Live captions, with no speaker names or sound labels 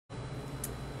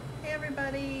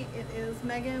everybody, it is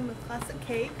Megan with Classic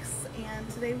Cakes, and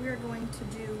today we are going to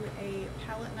do a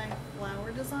palette knife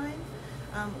flower design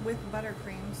with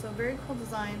buttercream. So very cool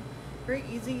design, very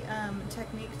easy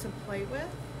technique to play with,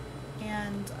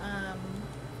 and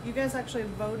you guys actually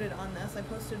voted on this. I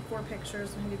posted 4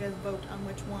 pictures and you guys vote on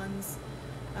which ones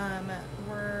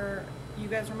you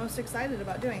guys were most excited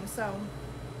about doing. So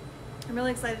I'm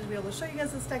really excited to be able to show you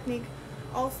guys this technique.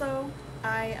 Also,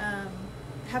 I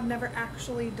have never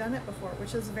actually done it before,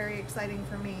 which is very exciting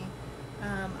for me.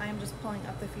 I am just pulling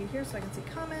up the feed here so I can see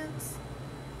comments.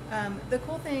 The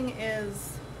cool thing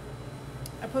is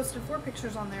I posted 4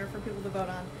 pictures on there for people to vote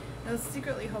on. I was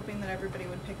secretly hoping that everybody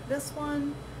would pick this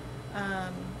one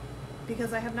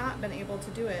because I have not been able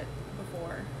to do it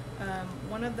before.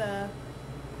 One of the,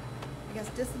 I guess,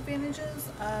 disadvantages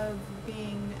of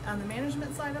being on the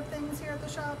management side of things here at the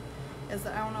shop is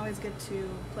that I don't always get to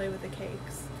play with the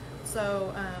cakes.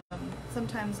 So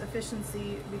sometimes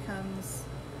efficiency becomes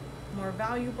more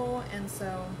valuable, and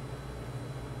so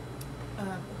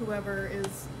whoever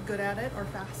is good at it or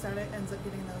fast at it ends up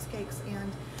getting those cakes.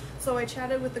 And so I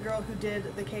chatted with the girl who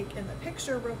did the cake in the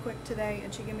picture real quick today,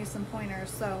 and she gave me some pointers.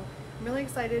 So I'm really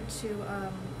excited to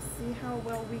see how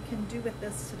well we can do with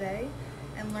this today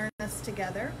and learn this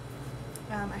together.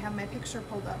 I have my picture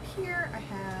pulled up here. I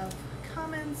have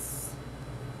comments,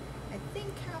 I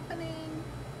think, happening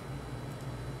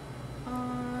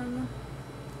on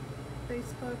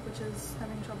Facebook, which is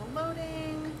having trouble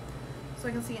loading, so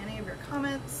I can see any of your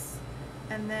comments,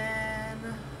 and then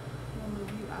we'll move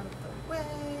you out of the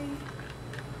way.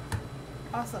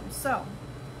 Awesome. So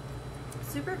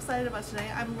super excited about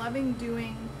today. I'm loving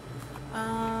doing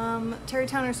Terry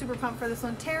Towner, super pumped for this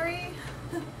one. Terry,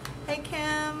 hey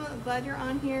Kim, glad you're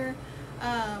on here.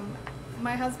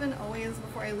 My husband always,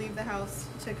 before I leave the house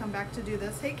to come back to do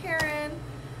this, hey Karen,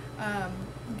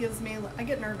 gives me, I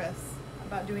get nervous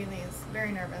about doing these,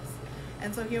 very nervous,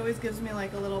 and so he always gives me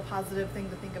like a little positive thing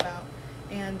to think about,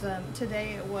 and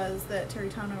today it was that Terry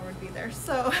Towner would be there.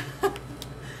 So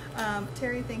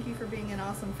Terry, thank you for being an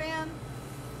awesome fan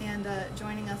and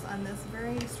joining us on this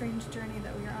very strange journey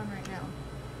that we are on right now.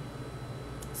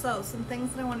 So some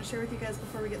things that I want to share with you guys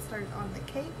before we get started on the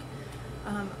cake.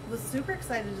 Was super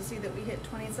excited to see that we hit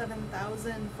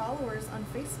 27,000 followers on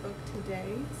Facebook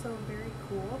today, so very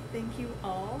cool. Thank you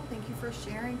all. Thank you for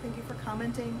sharing. Thank you for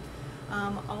commenting.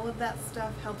 All of that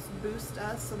stuff helps boost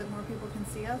us so that more people can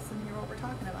see us and hear what we're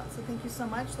talking about. So thank you so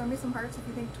much. Throw me some hearts if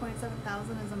you think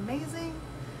 27,000 is amazing.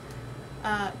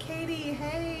 Katie,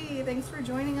 hey, thanks for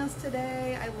joining us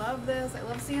today. I love this. I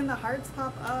love seeing the hearts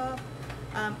pop up.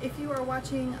 If you are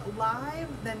watching live,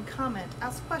 then comment,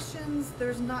 ask questions.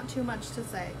 There's not too much to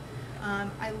say.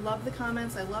 I love the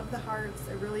comments, I love the hearts.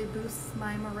 It really boosts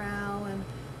my morale and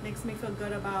makes me feel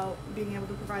good about being able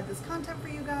to provide this content for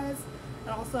you guys. It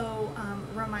also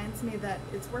reminds me that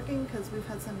it's working because we've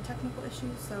had some technical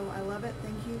issues, so I love it.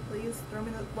 Thank you. Please throw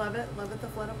me the love it, the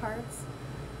flood of hearts.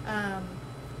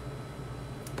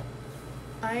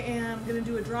 I am going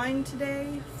to do a drawing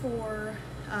today for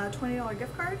a $20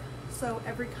 gift card. So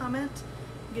every comment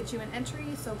gets you an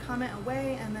entry, so comment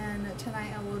away, and then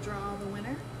tonight I will draw the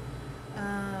winner.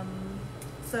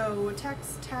 So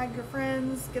text, tag your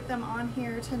friends, get them on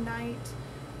here tonight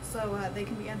so they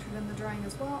can be entered in the drawing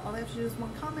as well. All they have to do is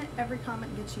one comment. Every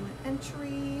comment gets you an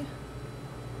entry.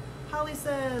 Holly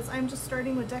says, I'm just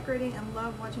starting with decorating and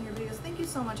love watching your videos. Thank you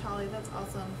so much, Holly. That's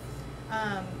awesome.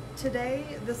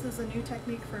 Today, this is a new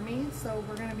technique for me, so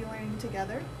we're going to be learning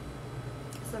together.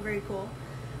 So very cool.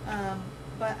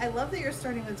 But I love that you're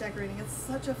starting with decorating. It's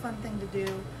such a fun thing to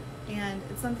do, and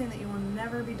it's something that you will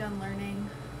never be done learning.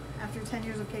 After 10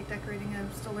 years of cake decorating,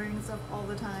 I'm still learning stuff all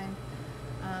the time,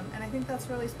 and I think that's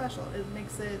really special. It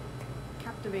makes it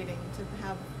captivating to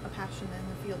have a passion in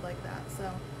the field like that.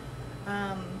 So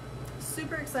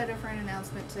super excited for an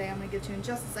announcement today. I'm going to get to in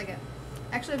just a second.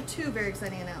 Actually, I have 2 very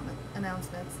exciting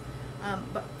announcements.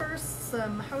 But first,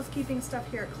 some housekeeping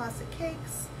stuff here at Classic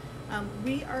Cakes.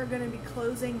 We are going to be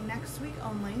closing next week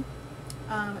only,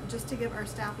 just to give our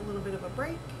staff a little bit of a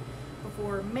break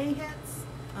before May hits,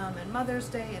 and Mother's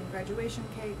Day and graduation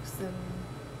cakes and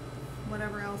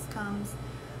whatever else comes.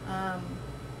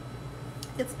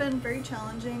 It's been very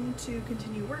challenging to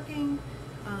continue working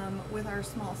with our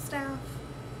small staff,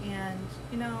 and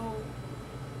you know,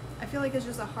 I feel like it's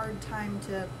just a hard time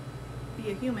to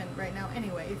be a human right now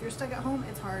anyway. If you're stuck at home,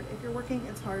 it's hard. If you're working,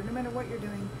 it's hard. No matter what you're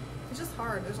doing, it's just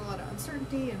hard. There's a lot of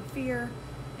uncertainty and fear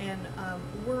and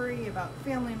worry about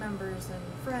family members and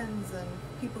friends and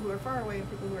people who are far away and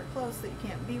people who are close that you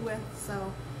can't be with.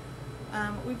 So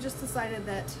we've just decided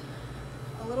that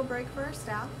a little break for our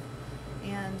staff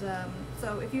And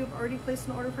so if you've already placed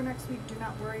an order for next week, do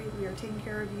not worry, we are taking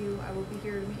care of you. I will be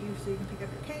here to meet you so you can pick up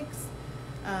your cakes.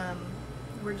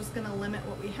 We're just going to limit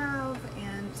what we have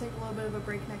and take a little bit of a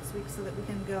break next week so that we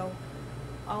can go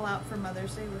all out for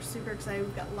Mother's Day. We're super excited.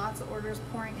 We've got lots of orders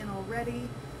pouring in already.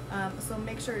 So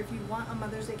make sure if you want a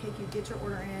Mother's Day cake, you get your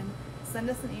order in. Send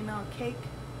us an email,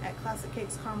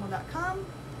 cake@classiccakescarmel.com,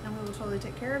 and we will totally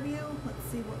take care of you. Let's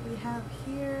see what we have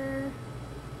here.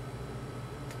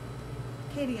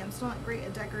 Katie, I'm still not great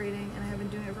at decorating and I have been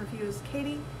doing it for a few years.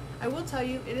 Katie, I will tell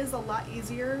you, it is a lot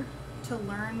easier to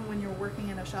learn when you're working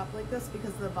in a shop like this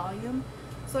because of the volume.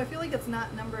 So I feel like it's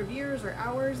not number of years or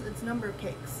hours, it's number of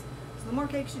cakes. So the more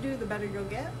cakes you do, the better you'll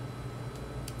get.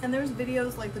 And there's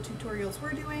videos like the tutorials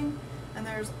we're doing, and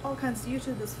there's all kinds of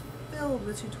YouTube is filled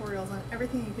with tutorials on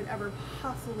everything you could ever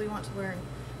possibly want to learn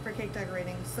for cake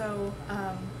decorating. So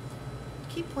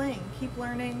keep playing, keep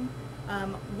learning.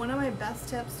 One of my best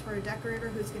tips for a decorator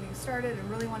who's getting started and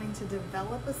really wanting to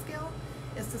develop a skill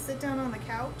is to sit down on the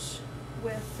couch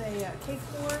with a cake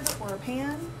board or a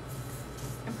pan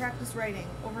and practice writing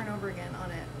over and over again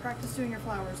on it. Practice doing your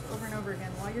flowers over and over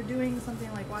again while you're doing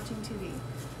something like watching TV.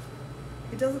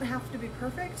 It doesn't have to be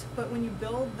perfect, but when you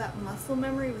build that muscle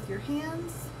memory with your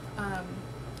hands,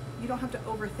 you don't have to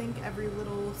overthink every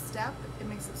little step. It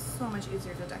makes it so much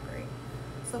easier to decorate.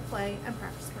 So play and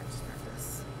practice, practice,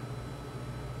 practice.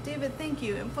 David, thank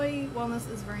you. Employee wellness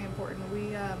is very important.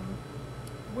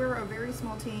 We're a very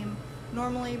small team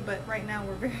normally, but right now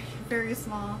we're very, very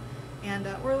small, and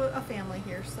we're a family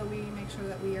here, so we make sure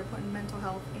that we are putting mental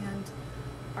health and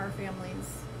our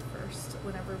families first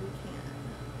whenever we can.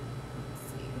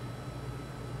 Let's see.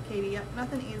 Katie, yep,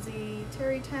 nothing easy.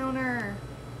 Terry Towner,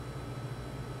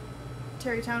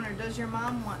 does your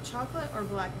mom want chocolate or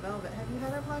black velvet? Have you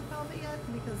had our black velvet yet?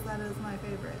 Because that is my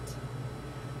favorite.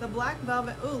 The black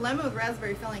velvet, ooh, lemon with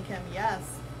raspberry filling, Kim, yes.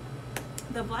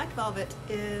 The black velvet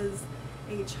is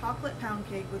a chocolate pound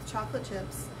cake with chocolate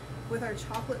chips with our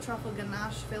chocolate truffle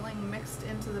ganache filling mixed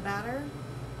into the batter,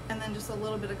 and then just a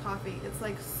little bit of coffee. It's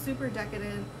like super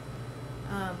decadent,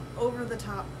 over the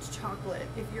top chocolate.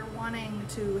 If you're wanting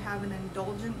to have an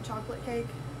indulgent chocolate cake,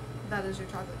 that is your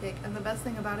chocolate cake. And the best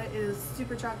thing about it is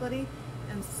super chocolatey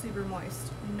and super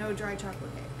moist. No dry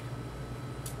chocolate cake.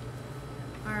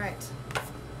 All right.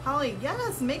 Holly,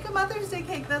 yes, make a Mother's Day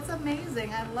cake. That's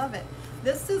amazing. I love it.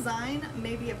 This design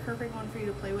may be a perfect one for you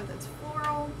to play with. It's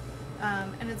floral,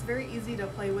 and it's very easy to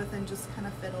play with and just kind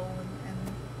of fiddle and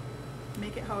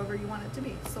make it however you want it to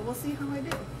be. So we'll see how I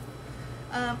do.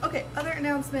 Okay, other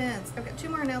announcements. I've got 2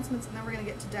 more announcements, and then we're going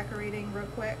to get to decorating real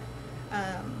quick.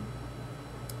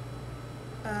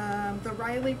 The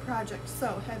Riley Project.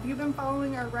 So have you been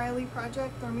following our Riley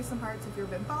Project? Throw me some hearts if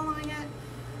you've been following it.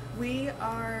 We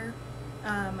are...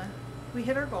 we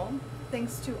hit our goal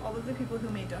thanks to all of the people who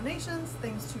made donations,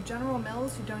 thanks to General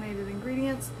Mills who donated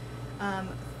ingredients,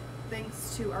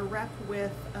 thanks to our rep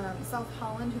with South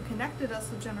Holland who connected us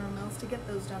with General Mills to get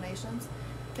those donations,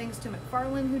 thanks to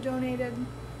McFarland who donated,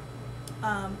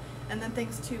 and then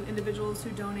thanks to individuals who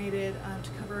donated to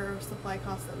cover our supply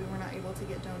costs that we were not able to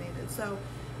get donated. So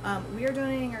we are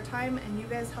donating our time, and you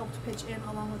guys helped pitch in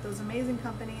along with those amazing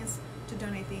companies to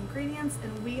donate the ingredients,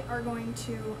 and we are going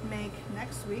to make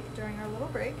next week during our little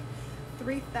break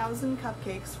 3,000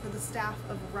 cupcakes for the staff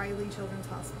of Riley Children's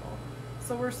Hospital.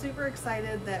 So we're super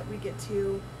excited that we get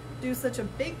to do such a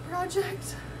big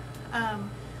project.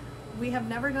 We have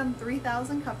never done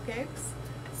 3,000 cupcakes,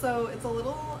 so it's a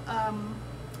little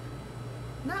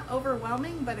not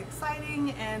overwhelming but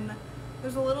exciting, and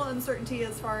there's a little uncertainty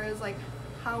as far as like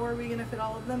how are we going to fit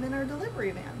all of them in our delivery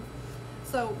van.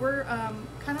 So we're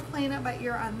kind of playing it by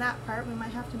ear on that part. We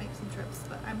might have to make some trips,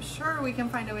 but I'm sure we can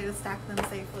find a way to stack them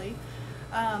safely.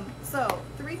 So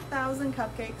 3,000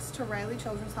 cupcakes to Riley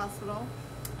Children's Hospital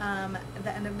at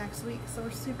the end of next week. So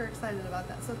we're super excited about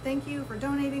that. So thank you for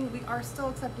donating. We are still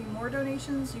accepting more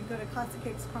donations. You can go to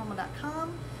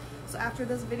classiccakescarmel.com. So after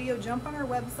this video, jump on our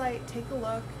website, take a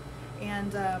look,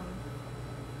 and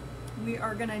we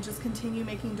are gonna just continue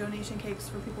making donation cakes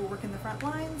for people working the front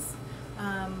lines.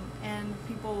 And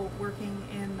people working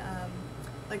in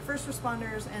like first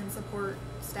responders and support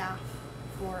staff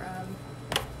for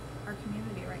our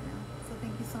community right now. So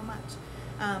thank you so much.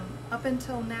 Up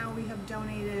until now we have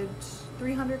donated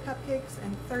 300 cupcakes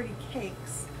and 30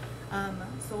 cakes.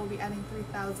 So we'll be adding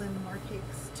 3,000 more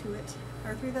cakes to it,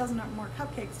 or 3,000 more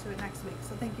cupcakes to it next week.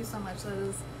 So thank you so much. That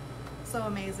is so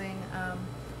amazing.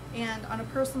 And on a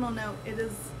personal note, it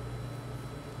has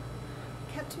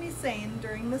kept me sane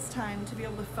during this time to be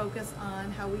able to focus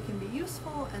on how we can be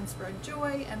useful and spread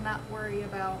joy and not worry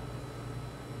about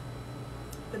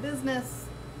the business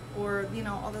or, you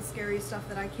know, all the scary stuff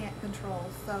that I can't control.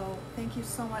 So thank you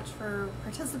so much for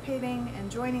participating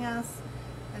and joining us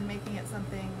and making it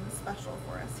something special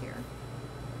for us here.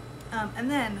 And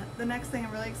then the next thing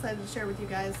I'm really excited to share with you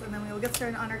guys, and then we will get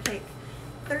started on our cake.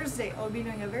 Thursday, I'll be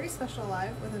doing a very special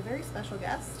live with a very special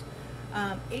guest.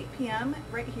 8 p.m.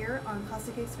 right here on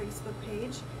Classic Cake's Facebook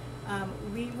page.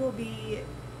 We will be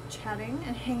chatting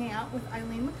and hanging out with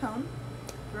Eileen McCone.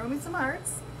 Throw me some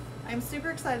hearts. I'm super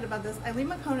excited about this. Eileen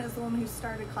McCone is the woman who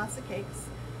started Classic Cakes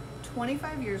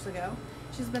 25 years ago.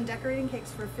 She's been decorating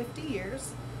cakes for 50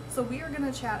 years. So we are going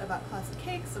to chat about classic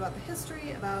cakes, about the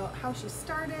history, about how she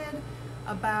started,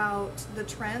 about the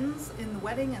trends in the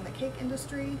wedding and the cake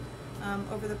industry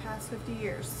over the past 50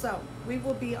 years. So we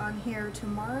will be on here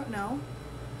tomorrow. No,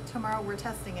 tomorrow we're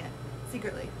testing it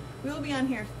secretly. We will be on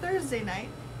here Thursday night,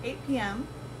 8 p.m.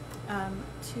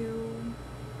 To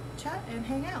chat and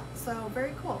hang out. So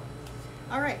very cool.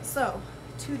 All right, so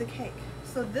to the cake.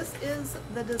 So this is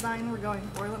the design we're going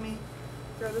for. Let me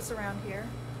throw this around here.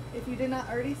 If you did not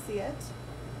already see it.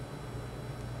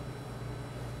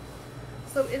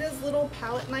 So it is little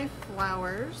palette knife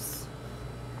flowers.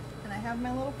 And I have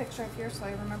my little picture up here so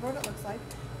I remember what it looks like.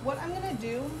 What I'm gonna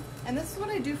do, and this is what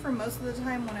I do for most of the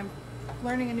time when I'm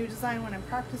learning a new design, when I'm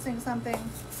practicing something,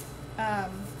 I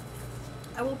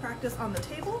will practice on the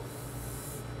table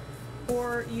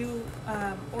or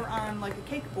or on like a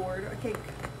cake board, cake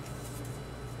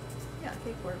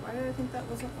board. Why did I think that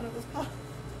wasn't what it was called?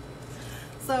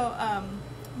 So,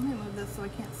 let me move this so I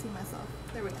can't see myself.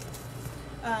 There we go.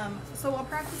 So I'll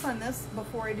practice on this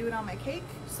before I do it on my cake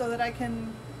so that I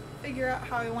can figure out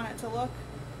how I want it to look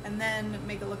and then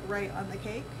make it look right on the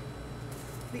cake.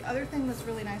 The other thing that's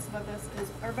really nice about this is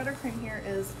our buttercream here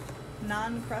is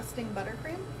non-crusting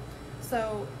buttercream.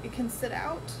 So it can sit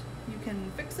out, you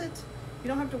can fix it, you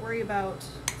don't have to worry about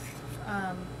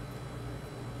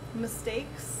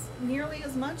mistakes nearly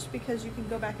as much because you can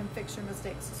go back and fix your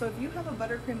mistakes. So if you have a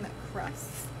buttercream that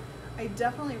crusts, I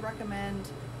definitely recommend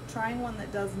trying one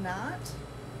that does not.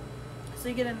 So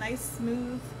you get a nice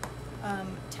smooth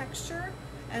texture,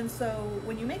 and so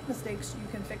when you make mistakes you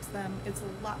can fix them. It's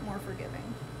a lot more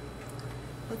forgiving.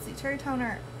 Let's see, cherry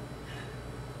toner.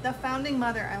 The founding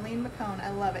mother, Eileen McCone.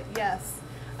 I love it. Yes,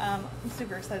 I'm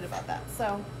super excited about that.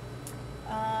 So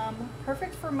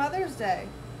perfect for Mother's Day.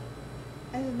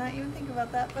 I did not even think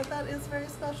about that, but that is very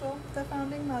special. The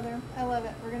founding mother. I love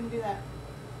it. We're going to do that.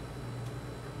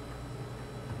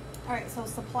 All right, so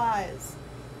supplies.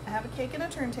 I have a cake and a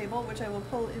turntable, which I will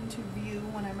pull into view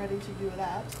when I'm ready to do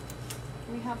that.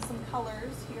 We have some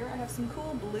colors here. I have some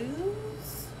cool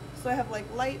blues. So I have like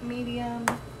light, medium,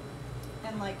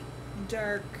 and like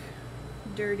dark,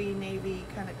 dirty navy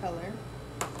kind of color.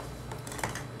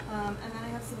 And then I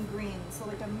have some greens, so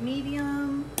like a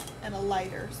medium and a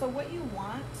lighter. So what you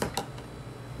want,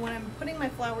 when I'm putting my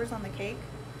flowers on the cake,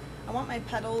 I want my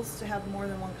petals to have more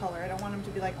than one color. I don't want them to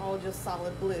be like all just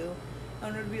solid blue. I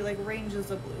want them to be like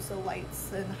ranges of blue, so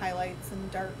lights and highlights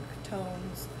and dark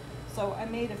tones. So I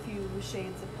made a few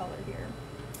shades of color here.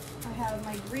 I have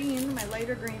my green, my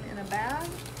lighter green in a bag.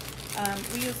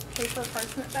 We use paper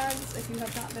parchment bags if you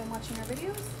have not been watching our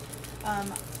videos.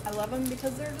 I love them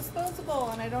because they're disposable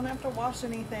and I don't have to wash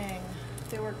anything.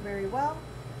 They work very well.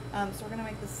 So we're going to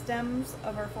make the stems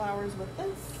of our flowers with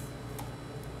this.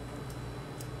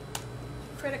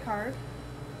 Credit card,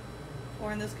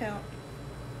 or in this count,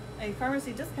 a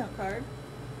pharmacy discount card.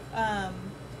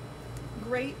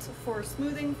 Great for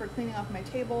smoothing, for cleaning off my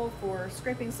table, for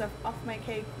scraping stuff off my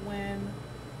cake when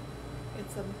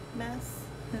it's a mess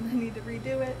and I need to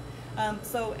redo it.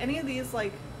 So any of these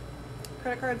like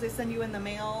credit cards they send you in the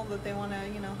mail that they want to,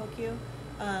 you know, hook you,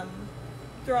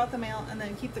 throw out the mail and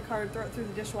then keep the card, throw it through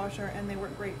the dishwasher, and they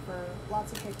work great for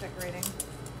lots of cake decorating.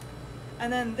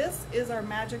 And then this is our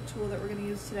magic tool that we're going to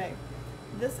use today.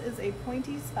 This is a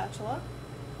pointy spatula.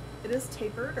 It is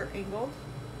tapered or angled.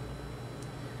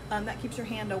 That keeps your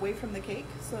hand away from the cake,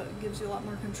 so it gives you a lot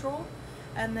more control.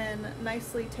 And then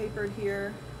nicely tapered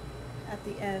here at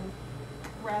the end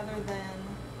rather than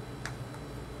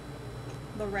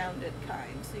the rounded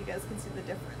kind, so you guys can see the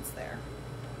difference there.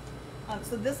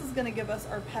 So this is going to give us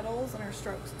our petals and our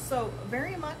strokes. So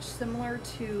very much similar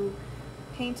to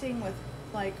painting with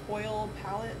like oil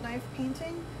palette knife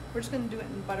painting. We're just going to do it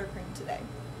in buttercream today.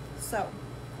 So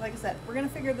like I said, we're going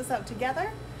to figure this out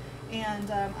together,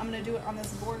 and I'm going to do it on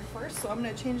this board first. So I'm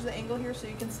going to change the angle here so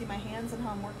you can see my hands and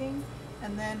how I'm working,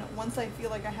 and then once I feel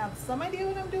like I have some idea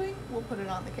what I'm doing, we'll put it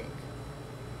on the cake.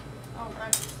 All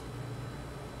right,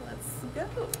 let's go.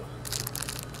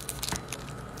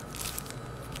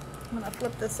 I'm going to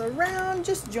flip this around.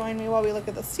 Just join me while we look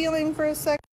at the ceiling for a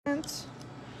second.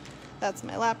 That's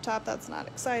my laptop. That's not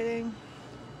exciting.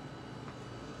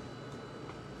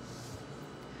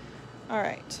 All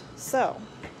right, so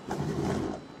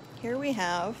here we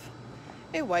have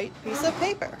a white piece of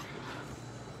paper.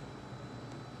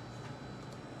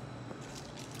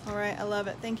 All right, I love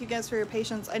it. Thank you guys for your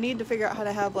patience. I need to figure out how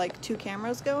to have like 2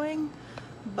 cameras going,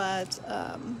 but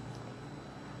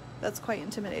that's quite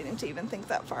intimidating to even think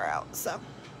that far out. So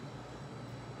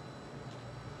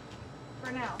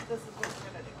for now, this is what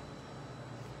we're gonna do.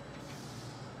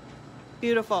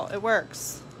 Beautiful, it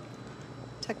works.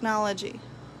 Technology.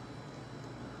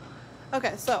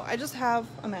 Okay, so I just have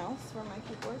a mouse for my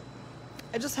keyboard.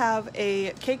 I just have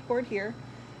a cake board here,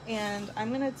 and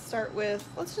I'm gonna start with,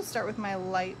 let's just start with my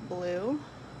light blue.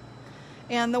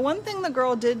 And the one thing the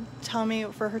girl did tell me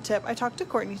for her tip, I talked to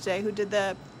Courtney today, who did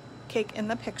the cake in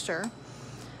the picture.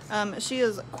 She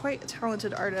is quite a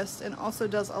talented artist and also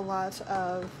does a lot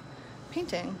of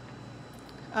painting.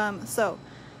 So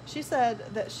she said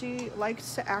that she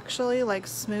likes to actually like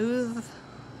smooth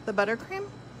the buttercream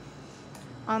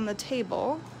on the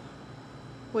table,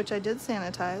 which I did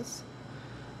sanitize,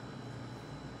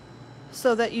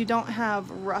 so that you don't have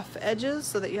rough edges,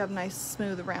 so that you have nice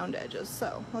smooth round edges.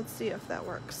 So let's see if that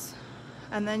works.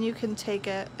 And then you can take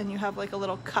it and you have like a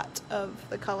little cut of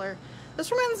the color.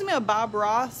 This reminds me of Bob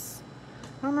Ross.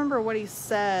 I don't remember what he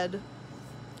said.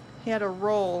 He had a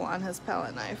roll on his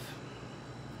palette knife.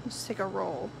 Just take a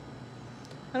roll.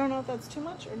 I don't know if that's too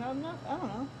much or not enough. I don't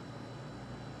know.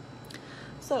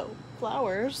 So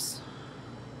flowers.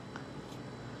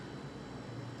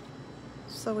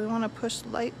 So we want to push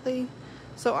lightly.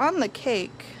 So on the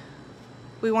cake,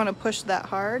 we want to push that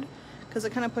hard because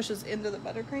it kind of pushes into the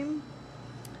buttercream.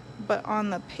 But on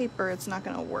the paper, it's not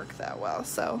going to work that well.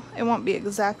 So it won't be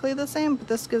exactly the same, but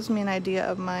this gives me an idea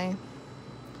of my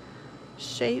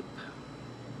shape.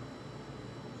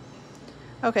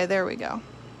 Okay, there we go.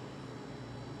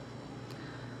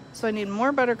 So I need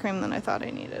more buttercream than I thought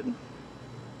I needed.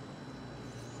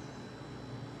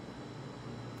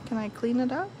 Can I clean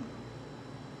it up?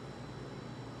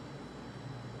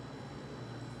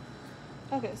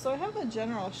 Okay, so I have a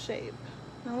general shape.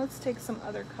 Now let's take some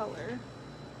other color.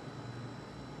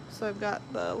 So I've got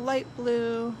the light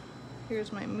blue.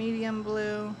 Here's my medium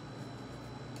blue.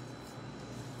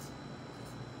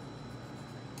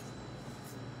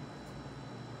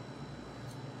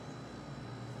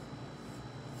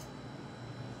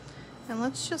 And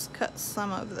let's just cut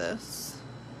some of this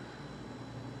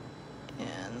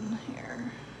in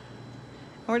here.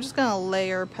 And we're just gonna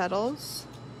layer petals.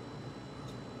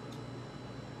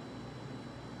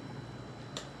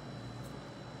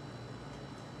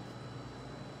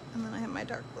 And then I have my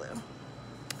dark blue.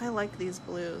 I like these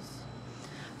blues.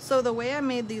 So the way I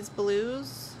made these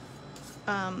blues,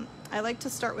 I like to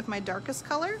start with my darkest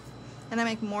color, and I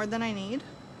make more than I need.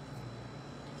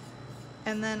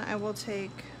 And then I will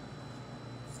take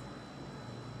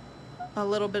a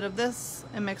little bit of this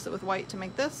and mix it with white to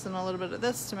make this, and a little bit of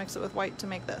this to mix it with white to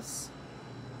make this.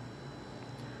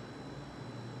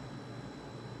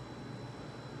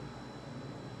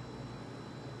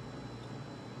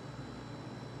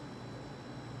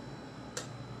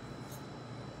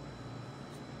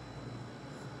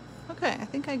 Okay, I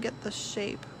think I get the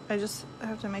shape. I just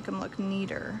have to make them look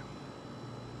neater.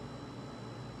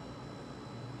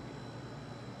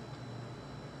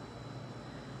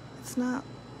 It's not,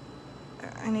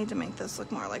 I need to make this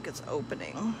look more like it's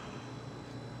opening.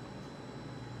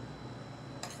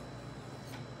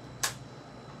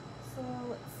 So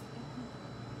let's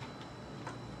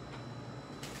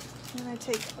see. Then I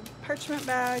take a parchment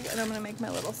bag and I'm gonna make my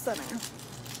little center.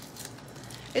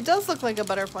 It does look like a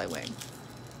butterfly wing.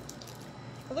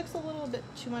 It looks a little bit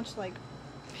too much like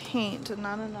paint and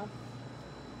not enough,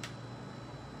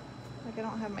 like I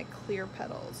don't have my clear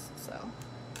petals, so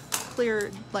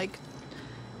clear, like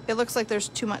it looks like there's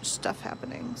too much stuff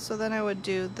happening. So then I would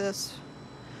do this.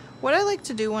 What I like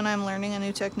to do when I'm learning a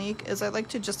new technique is I like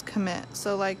to just commit.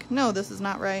 So like, no, this is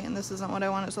not right and this isn't what I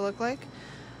want it to look like,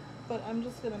 but I'm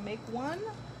just gonna make one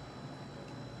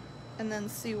and then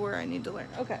see where I need to learn.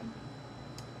 Okay,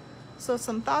 so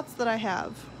some thoughts that I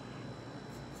have.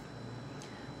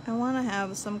 I want to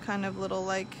have some kind of little,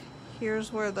 like,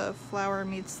 here's where the flower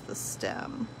meets the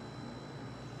stem.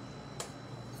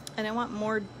 And I want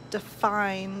more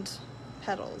defined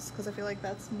petals, because I feel like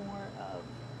that's more of,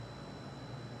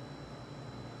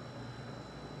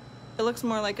 it looks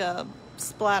more like a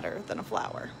splatter than a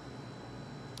flower.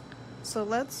 So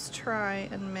let's try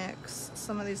and mix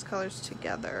some of these colors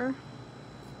together.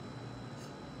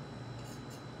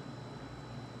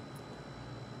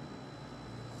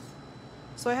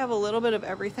 So I have a little bit of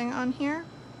everything on here.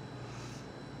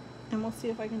 And we'll see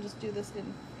if I can just do this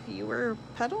in fewer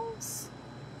petals.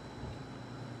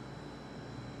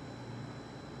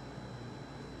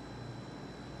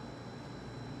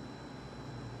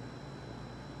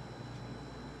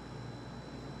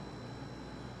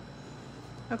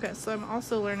 Okay, so I'm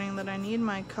also learning that I need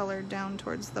my color down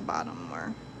towards the bottom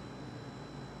more.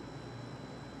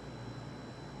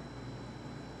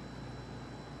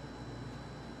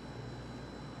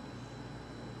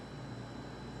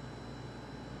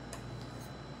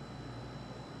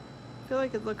 I feel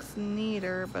like it looks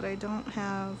neater, but I don't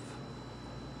have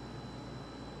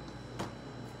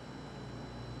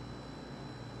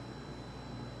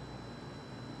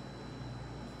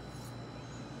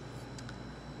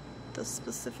the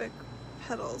specific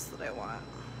petals that I want.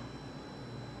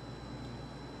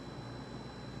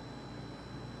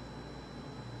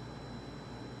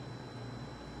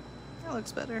 That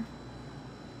looks better.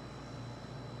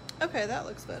 Okay, that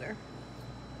looks better.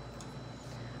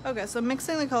 Okay, so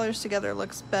mixing the colors together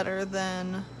looks better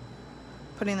than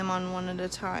putting them on one at a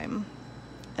time.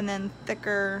 And then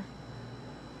thicker,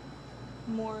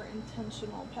 more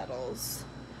intentional petals.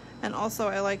 And also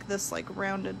I like this like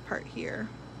rounded part here.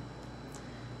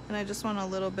 And I just want a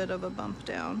little bit of a bump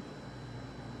down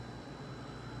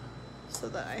so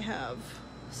that I have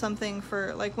something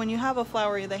for, like when you have a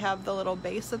flower, they have the little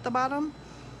base at the bottom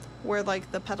where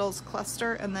like the petals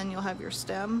cluster, and then you'll have your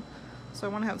stem. So I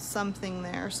want to have something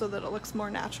there so that it looks more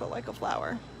natural, like a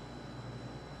flower.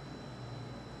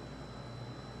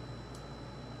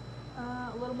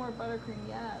 A little more buttercream,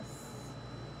 yes.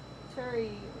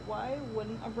 Terry, why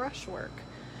wouldn't a brush work?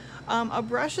 A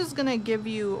brush is going to give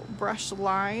you brush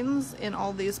lines in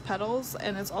all these petals,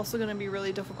 and it's also going to be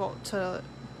really difficult to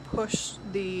push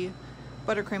the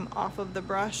buttercream off of the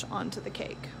brush onto the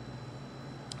cake.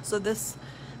 So the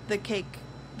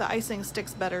icing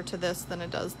sticks better to this than it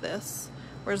does this,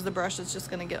 whereas the brush is just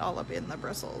going to get all up in the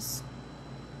bristles.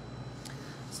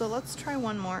 So let's try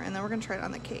one more, and then we're going to try it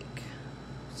on the cake.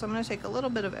 So I'm going to take a little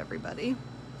bit of everybody.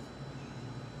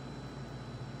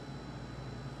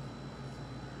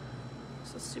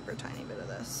 Just a super tiny bit of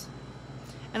this.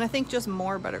 And I think just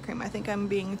more buttercream. I think I'm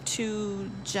being too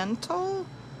gentle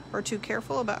or too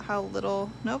careful about how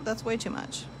little. Nope, that's way too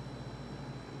much.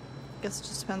 Guess it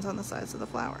just depends on the size of the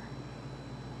flower.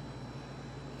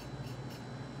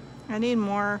 I need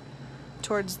more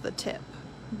towards the tip.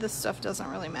 This stuff doesn't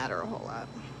really matter a whole lot.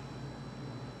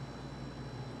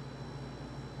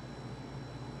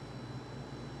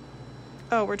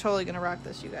 Oh, we're totally gonna rock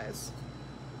this, you guys.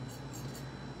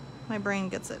 My brain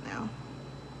gets it now.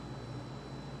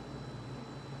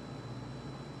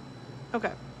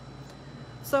 Okay.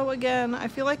 So again, I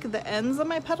feel like the ends of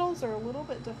my petals are a little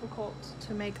bit difficult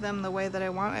to make them the way that I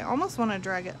want. I almost want to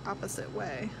drag it opposite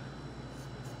way.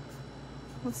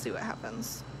 Let's see what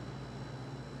happens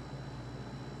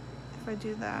if I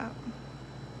do that.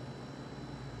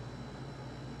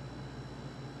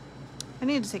 I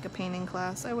need to take a painting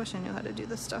class. I wish I knew how to do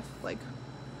this stuff, like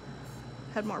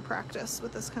had more practice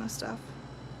with this kind of stuff,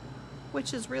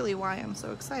 which is really why I'm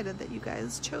so excited that you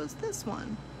guys chose this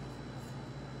one.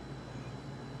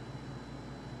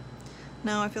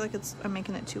 No, I feel like I'm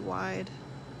making it too wide.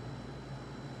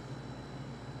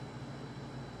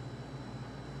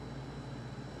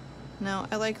 No,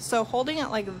 so holding it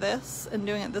like this and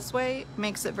doing it this way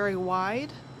makes it very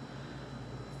wide.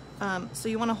 So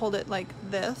you want to hold it like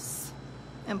this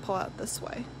and pull out this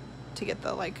way to get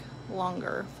the like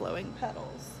longer flowing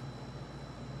petals.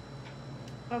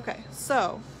 Okay,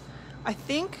 so I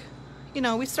think, you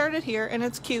know, we started here and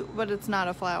it's cute, but it's not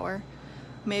a flower.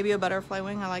 Maybe a butterfly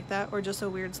wing, I like that, or just a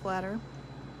weird splatter.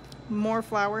 More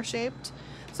flower shaped.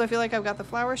 So I feel like I've got the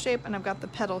flower shape and I've got the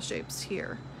petal shapes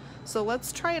here. So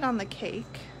let's try it on the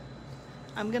cake.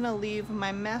 I'm gonna leave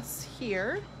my mess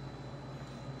here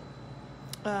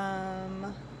so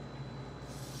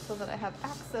that I have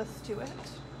access to it.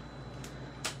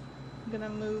 I'm gonna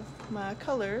move my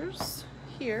colors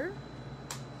here.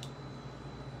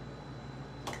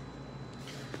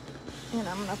 And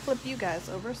I'm gonna flip you guys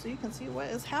over so you can see what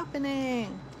is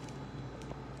happening.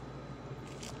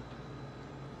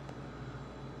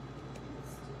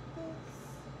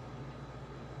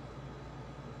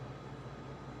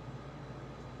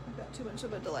 I've got too much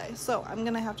of a delay. So I'm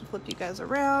gonna have to flip you guys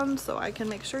around so I can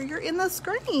make sure you're in the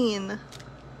screen.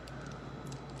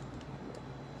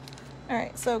 All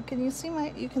right, so can you see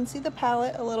you can see the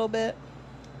palette a little bit,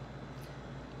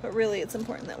 but really it's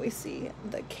important that we see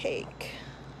the cake.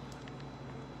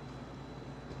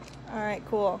 All right,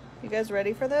 cool. You guys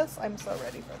ready for this? I'm so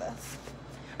ready for this.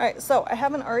 All right, so I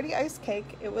have an already iced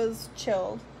cake. It was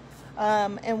chilled.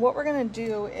 And what we're gonna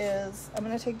do is I'm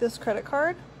gonna take this credit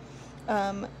card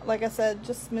Like I said,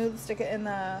 just smooth stick it in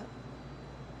the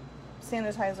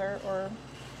sanitizer or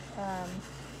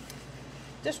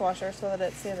dishwasher so that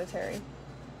it's sanitary.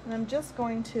 And I'm just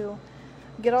going to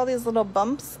get all these little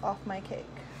bumps off my cake.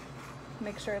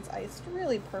 Make sure it's iced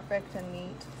really perfect and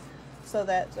neat so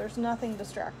that there's nothing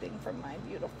distracting from my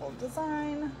beautiful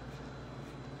design.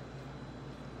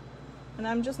 And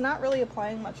I'm just not really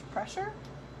applying much pressure.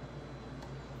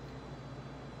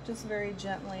 Just very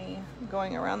gently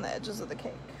going around the edges of the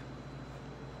cake.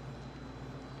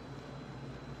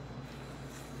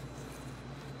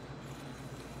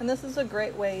 And this is a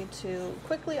great way to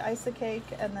quickly ice a cake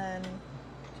and then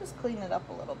just clean it up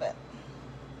a little bit.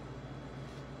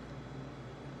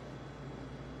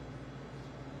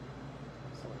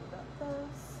 So we've got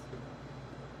this.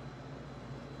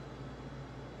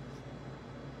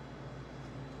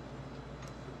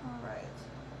 All right.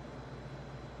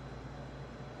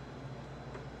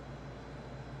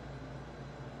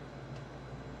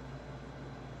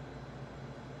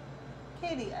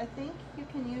 Katie, I think you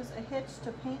can use a hitch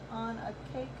to paint on a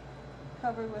cake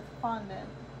covered with fondant.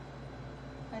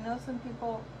 I know some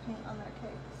people paint on their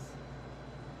cakes.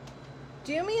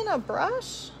 Do you mean a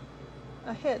brush?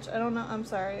 A hitch? I don't know. I'm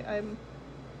sorry. I'm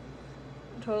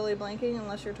totally blanking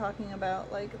unless you're talking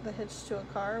about like the hitch to a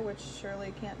car, which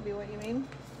surely can't be what you mean.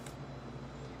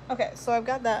 Okay, so I've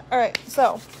got that. All right,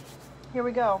 so here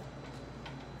we go.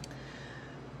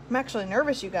 I'm actually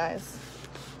nervous, you guys.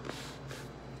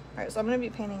 All right, so I'm gonna be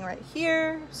painting right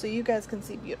here so you guys can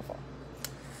see beautiful.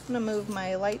 I'm gonna move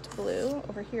my light blue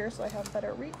over here so I have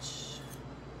better reach.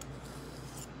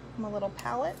 My little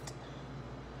palette.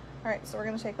 All right, so we're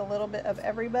gonna take a little bit of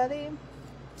everybody.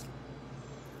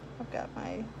 I've got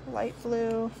my light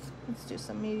blue. Let's do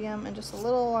some medium and just a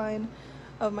little line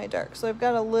of my dark. So I've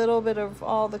got a little bit of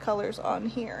all the colors on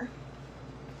here.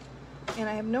 And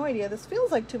I have no idea, this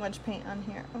feels like too much paint on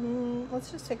here.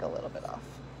 Let's just take a little bit off.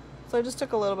 So I just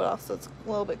took a little bit off so it's a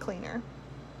little bit cleaner.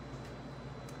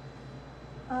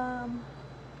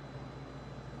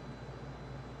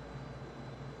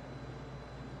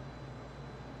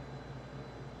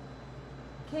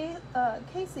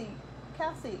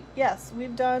 Cassie, yes,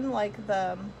 we've done like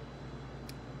the,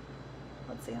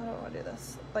 let's see, how do I want to do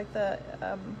this? Like the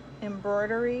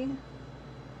embroidery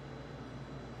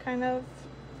kind of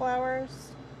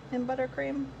flowers in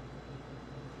buttercream.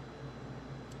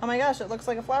 Oh my gosh, it looks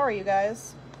like a flower, you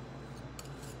guys.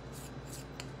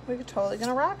 We're totally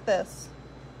gonna rock this.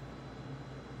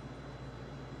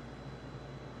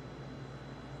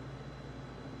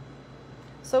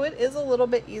 So it is a little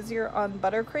bit easier on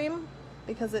buttercream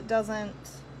because it doesn't,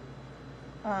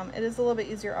 it is a little bit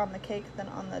easier on the cake than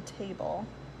on the table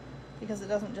because it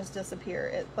doesn't just disappear.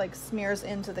 It like smears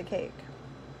into the cake.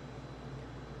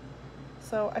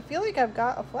 So I feel like I've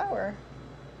got a flower.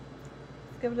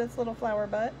 Let's give it its little flower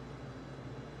butt.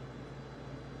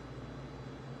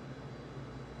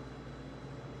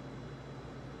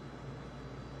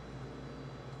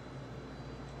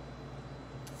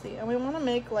 See, and we want to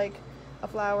make like a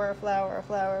flower, a flower, a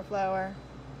flower, a flower.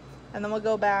 And then we'll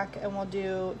go back and we'll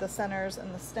do the centers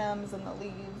and the stems and the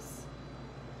leaves.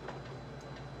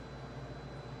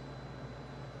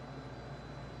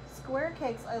 Square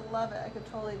cakes, I love it. I could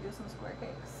totally do some square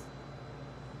cakes.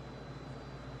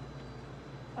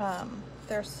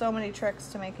 There's so many tricks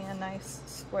to making a nice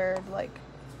squared, like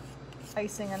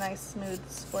icing a nice smooth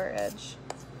square edge.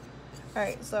 All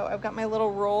right, so I've got my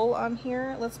little roll on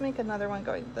here. Let's make another one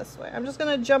going this way. I'm just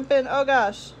gonna jump in. Oh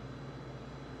gosh,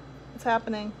 it's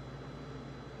happening.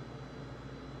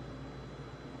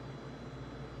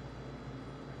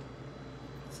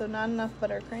 So not enough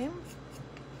buttercream.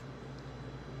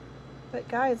 But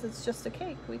guys, it's just a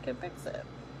cake. We can fix it.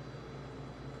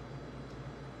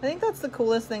 I think that's the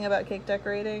coolest thing about cake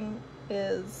decorating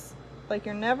is like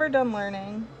you're never done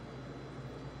learning.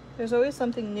 There's always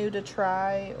something new to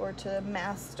try or to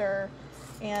master,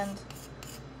 and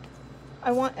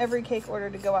I want every cake order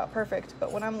to go out perfect,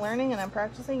 but when I'm learning and I'm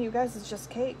practicing, you guys, it's just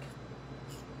cake.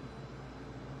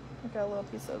 I got a little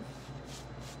piece of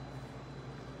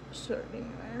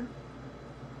shortening there.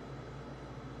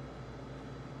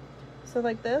 So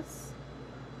like this,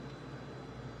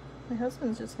 my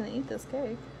husband's just gonna eat this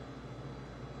cake.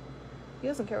 He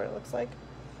doesn't care what it looks like.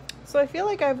 So I feel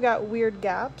like I've got weird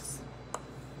gaps,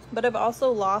 but I've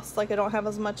also lost, like I don't have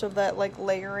as much of that like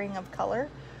layering of color.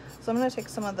 So I'm gonna take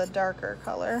some of the darker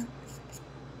color,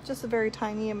 just a very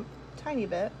tiny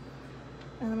bit,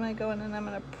 and I'm gonna go in and I'm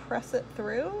gonna press it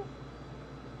through.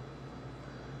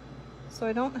 So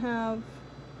I don't have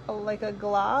like a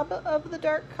glob of the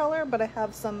dark color, but I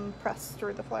have some pressed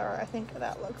through the flower. I think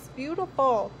that looks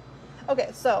beautiful. Okay,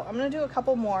 so I'm gonna do a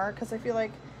couple more because I feel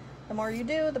like the more you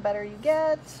do, the better you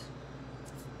get.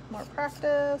 More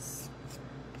practice,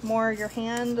 more your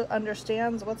hand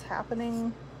understands what's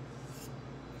happening.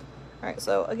 All right,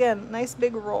 so again, nice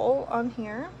big roll on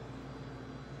here.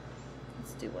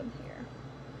 Let's do one here.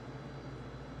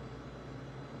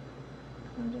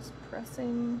 I'm just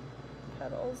pressing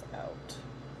petals out.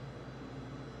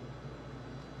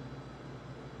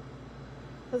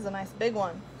 This is a nice big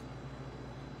one.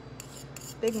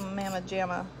 Big mamma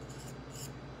jamma.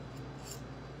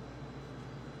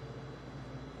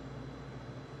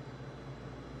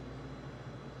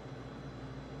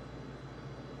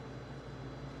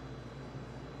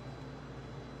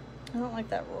 I don't like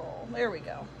that roll. There we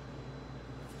go.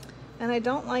 And I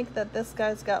don't like that this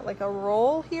guy's got like a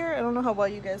roll here. I don't know how well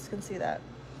you guys can see that.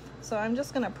 So I'm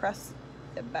just gonna press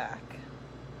it back.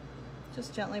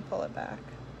 Just gently pull it back.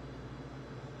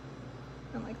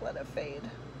 And like let it fade.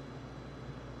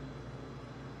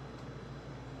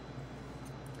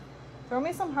 Throw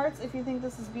me some hearts if you think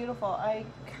this is beautiful. I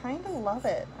kind of love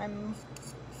it. I'm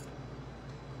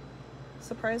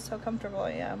surprised how comfortable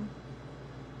I am.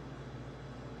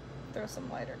 Throw some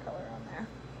lighter color on there.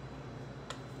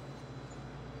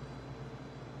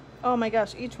 Oh my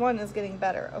gosh, each one is getting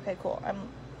better. Okay, cool. I'm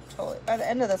totally, by the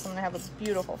end of this, I'm gonna have a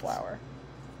beautiful flower.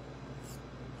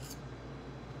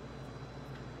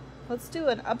 Let's do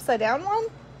an upside down one.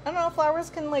 I don't know, flowers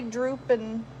can like droop,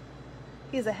 and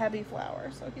he's a heavy flower,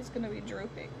 so he's gonna be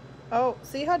drooping. Oh,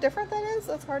 see how different that is?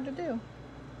 That's hard to do.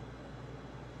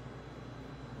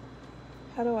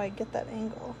 How do I get that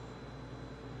angle?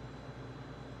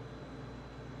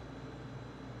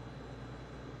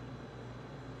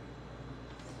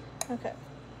 Okay,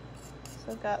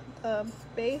 so I've got the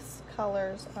base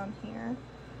colors on here.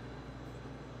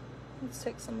 Let's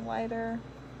take some lighter.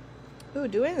 Ooh,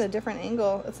 doing the different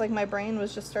angle, it's like my brain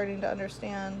was just starting to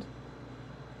understand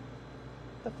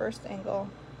the first angle,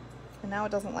 and now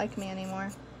it doesn't like me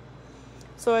anymore.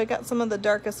 So I got some of the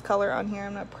darkest color on here.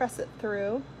 I'm gonna press it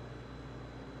through.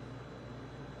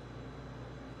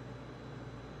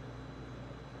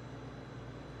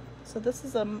 So this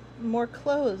is a more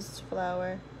closed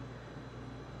flower.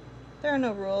 There are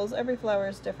no rules. Every flower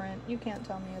is different. You can't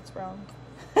tell me it's wrong.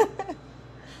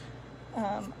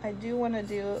 I do want to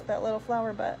do that little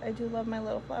flower butt. I do love my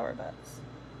little flower butts.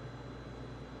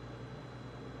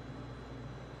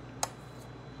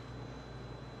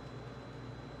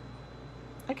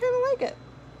 I kind of like it.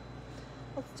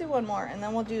 Let's do one more, and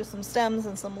then we'll do some stems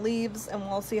and some leaves, and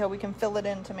we'll see how we can fill it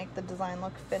in to make the design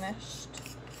look finished,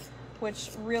 which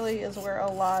really is where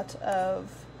a lot of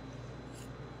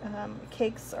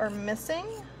cakes are missing.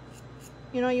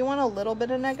 You know, you want a little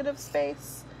bit of negative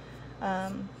space,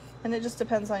 and it just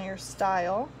depends on your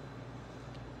style.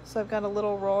 So I've got a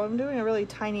little roll. I'm doing a really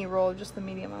tiny roll, just the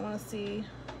medium. I want to see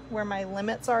where my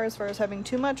limits are as far as having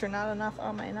too much or not enough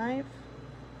on my knife.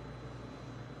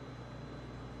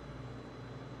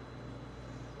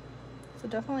 So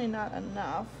definitely not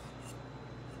enough.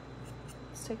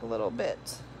 Let's take a little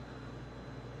bit.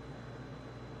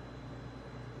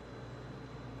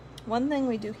 One thing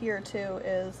we do here too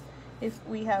is if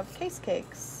we have case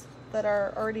cakes that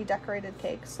are already decorated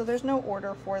cakes, so there's no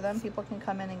order for them, people can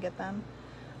come in and get them.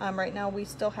 Right now we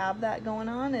still have that going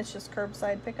on. It's just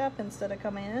curbside pickup instead of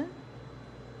coming in.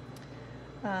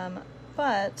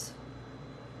 But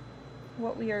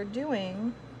what we are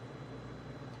doing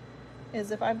is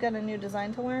if I've got a new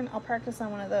design to learn, I'll practice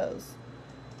on one of those,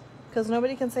 because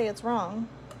nobody can say it's wrong.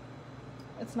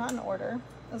 It's not in order.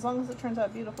 As long as it turns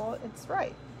out beautiful, it's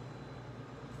right.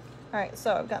 All right,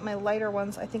 so I've got my lighter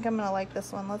ones. I think I'm gonna like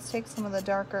this one. Let's take some of the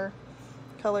darker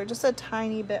color, just a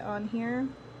tiny bit on here.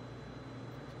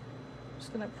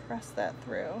 Just gonna press that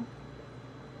through.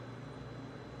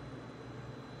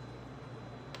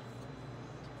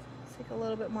 Let's take a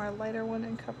little bit more lighter one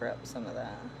and cover up some of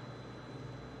that.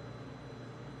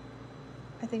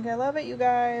 I think I love it, you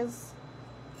guys.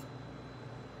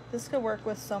 This could work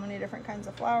with so many different kinds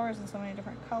of flowers and so many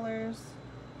different colors.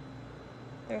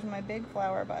 There's my big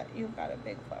flower butt. You've got a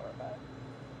big flower butt.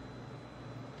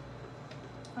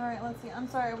 All right, let's see. I'm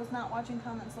sorry, I was not watching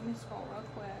comments. Let me scroll real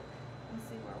quick and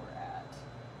see where we're at.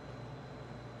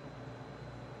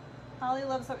 Holly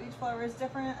loves how each flower is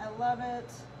different. I love it.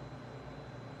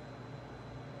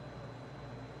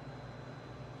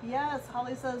 Yes,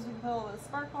 Holly says we can put a little bit of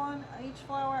sparkle on each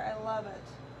flower. I love it.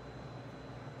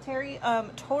 Terry,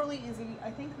 totally easy.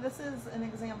 I think this is an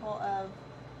example of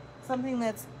something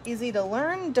that's easy to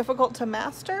learn, difficult to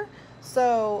master.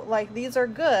 So like these are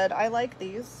good. I like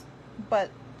these, but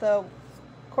the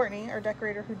Courtney, our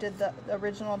decorator who did the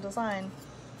original design,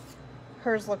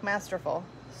 hers look masterful.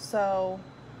 so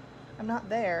I'm not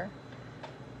there,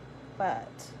 but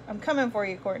I'm coming for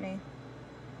you, Courtney.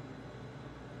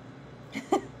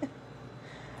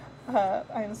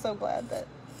 I am so glad that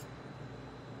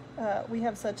we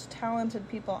have such talented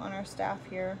people on our staff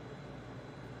here.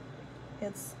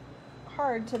 It's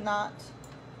hard to not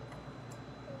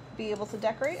be able to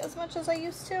decorate as much as I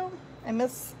used to. I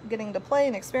miss getting to play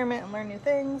and experiment and learn new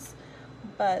things,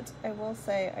 but I will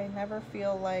say I never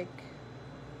feel like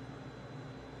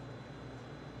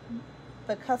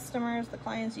the customers, the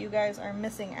clients, you guys are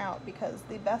missing out, because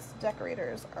the best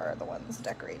decorators are the ones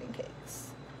decorating cakes.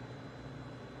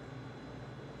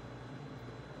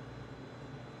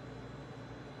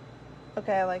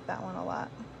 Okay, I like that one a lot.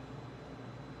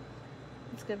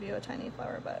 Let's give you a tiny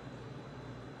flower butt.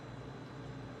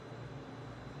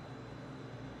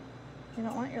 You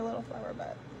don't want your little flower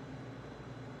butt.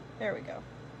 There we go.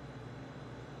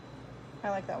 I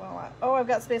like that one a lot. Oh, I've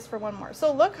got space for one more.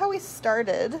 So look how we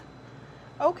started.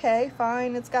 Okay,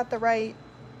 fine, it's got the right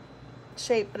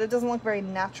shape, but it doesn't look very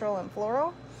natural and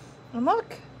floral. And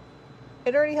look,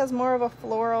 it already has more of a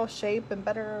floral shape and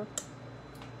better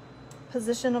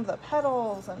position of the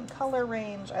petals and color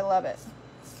range. I love it.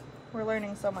 We're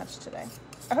learning so much today.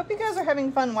 I hope you guys are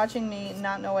having fun watching me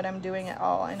not know what I'm doing at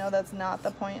all. I know that's not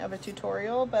the point of a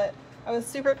tutorial, but I was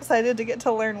super excited to get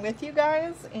to learn with you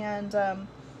guys. And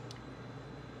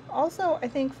also, I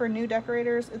think for new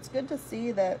decorators, it's good to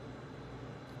see that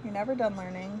you're never done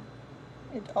learning.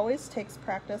 It always takes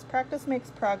practice. Practice makes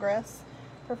progress.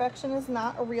 Perfection is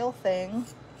not a real thing,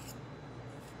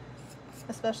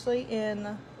 especially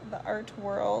in the art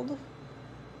world.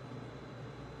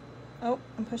 Oh,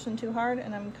 I'm pushing too hard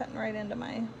and I'm cutting right into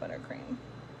my buttercream.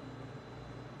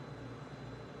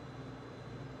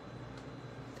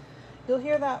 You'll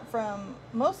hear that from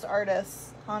most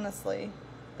artists, honestly,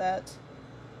 that,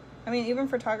 I mean, even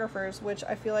photographers, which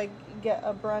I feel like get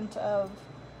a brunt of,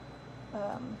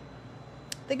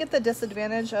 they get the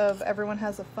disadvantage of everyone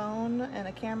has a phone and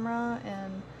a camera,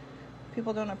 and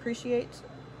people don't appreciate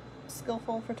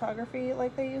skillful photography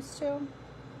like they used to.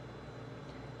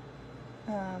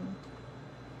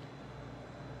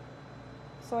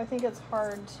 So I think it's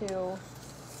hard to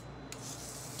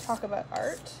talk about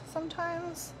art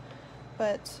sometimes,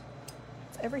 but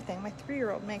it's everything. My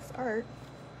 3-year-old makes art.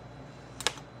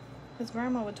 His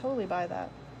grandma would totally buy that.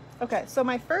 Okay, so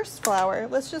my first flower,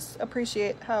 let's just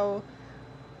appreciate how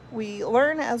we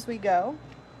learn as we go.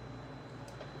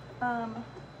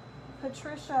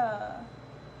 Patricia,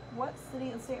 what city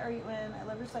and state are you in? I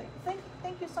love your site.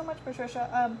 Thank you so much,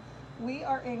 Patricia. We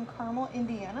are in Carmel,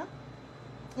 Indiana,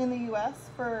 in the U.S.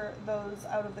 for those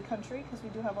out of the country, because we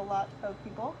do have a lot of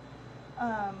people.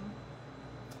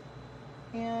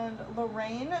 And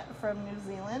Lorraine from New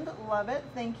Zealand, love it,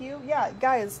 thank you. Yeah,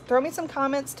 guys, throw me some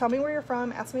comments, tell me where you're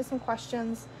from, ask me some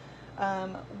questions.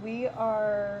 We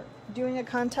are doing a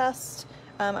contest.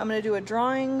 I'm going to do a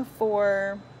drawing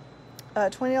for a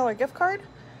 $20 gift card.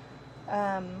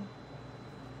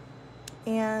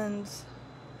 And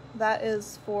that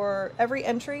is for every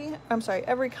entry,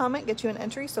 every comment gets you an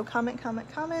entry. So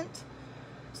comment.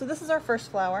 So this is our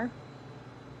first flower.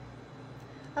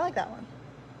 I like that one.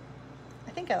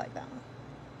 I think I like that one.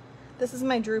 This is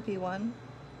my droopy one.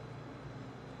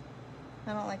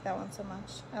 I don't like that one so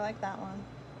much. I like that one.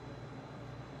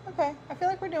 Okay, I feel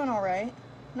like we're doing all right.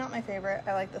 Not my favorite.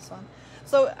 I like this one.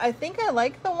 So I think I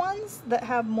like the ones that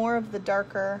have more of the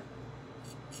darker.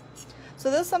 So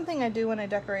this is something I do when I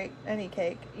decorate any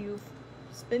cake. You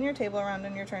spin your table around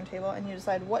on your turntable and you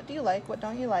decide what do you like, what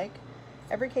don't you like.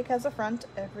 Every cake has a front,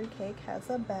 every cake has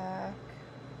a back.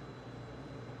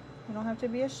 We don't have to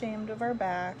be ashamed of our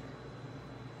back.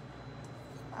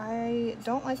 I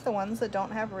don't like the ones that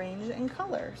don't have range in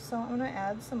color, so I'm gonna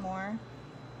add some more.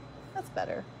 That's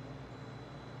better.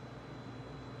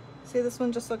 See, this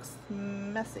one just looks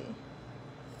messy.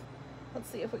 Let's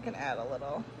see if we can add a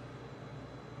little.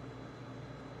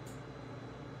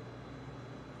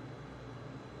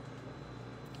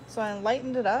 So I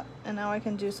lightened it up, and now I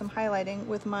can do some highlighting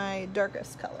with my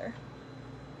darkest color.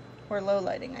 Or low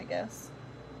lighting, I guess.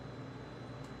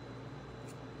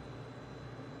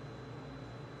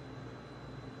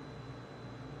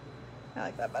 I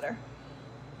like that better.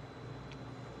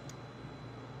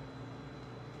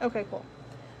 Okay, cool.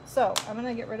 So I'm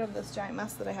gonna get rid of this giant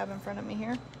mess that I have in front of me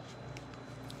here.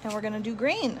 And we're gonna do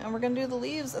green, and we're gonna do the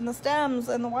leaves and the stems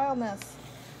and the wildness.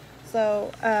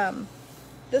 So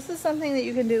this is something that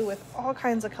you can do with all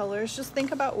kinds of colors. Just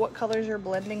think about what colors you're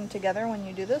blending together when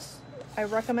you do this. I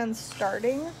recommend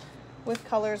starting with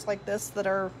colors like this that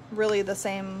are really the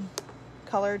same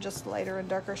color, just lighter and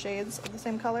darker shades of the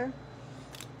same color.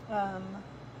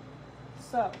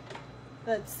 So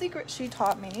the secret she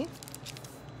told me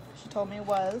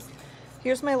was,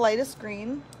 here's my lightest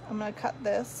green. I'm gonna cut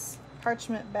this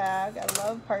parchment bag. I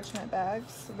love parchment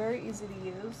bags, very easy to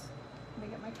use. Let me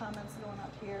get my comments going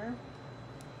up here.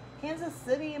 Kansas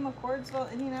City,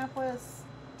 McCordsville, Indianapolis,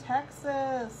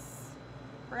 Texas,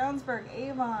 Brownsburg,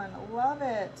 Avon. Love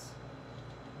it.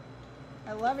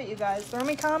 I love it, you guys. Throw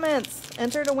me comments.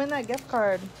 Enter to win that gift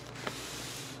card.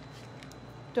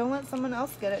 Don't let someone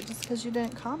else get it just because you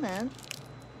didn't comment.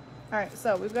 All right,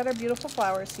 so we've got our beautiful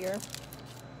flowers here.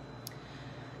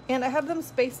 And I have them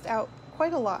spaced out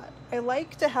quite a lot. I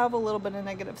like to have a little bit of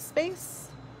negative space.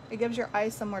 It gives your eye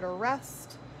somewhere to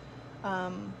rest.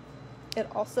 It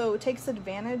also takes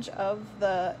advantage of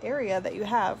the area that you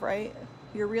have, right?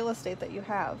 Your real estate that you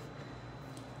have.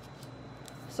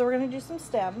 So we're gonna do some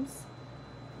stems.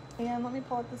 And let me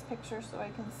pull up this picture so I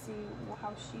can see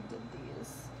how she did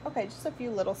these. Okay, just a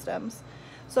few little stems.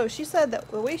 So she said that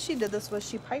the way she did this was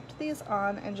she piped these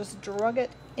on and just drug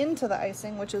it into the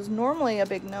icing, which is normally a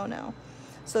big no-no.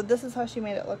 So this is how she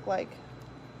made it look like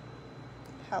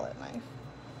palette knife.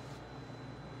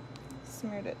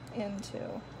 Smeared it into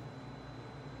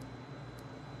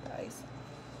the icing.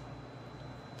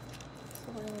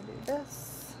 So we're gonna do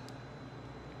this.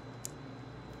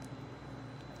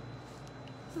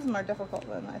 This is more difficult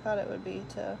than I thought it would be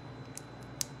to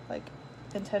like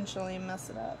intentionally mess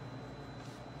it up.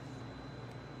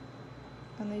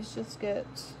 And these just get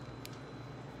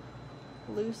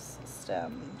loose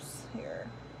stems here.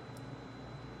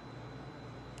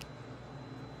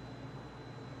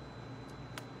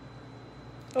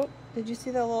 Oh, did you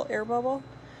see that little air bubble?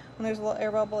 When there's a little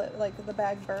air bubble, it, like the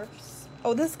bag burps.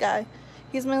 Oh, this guy,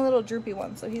 he's my little droopy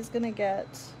one, so he's gonna get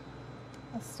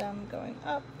a stem going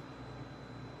up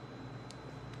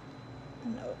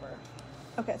and over.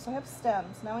 Okay, so I have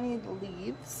stems. Now I need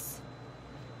leaves.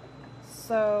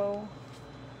 So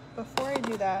before I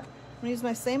do that, I'm gonna use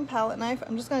my same palette knife.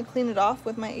 I'm just gonna clean it off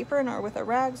with my apron or with a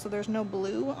rag so there's no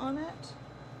blue on it.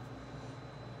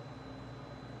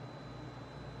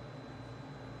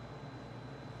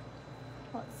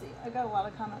 Let's see, I got a lot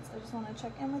of comments. I just wanna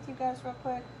check in with you guys real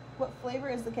quick. What flavor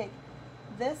is the cake?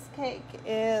 This cake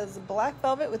is black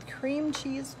velvet with cream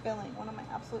cheese filling, one of my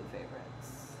absolute favorites.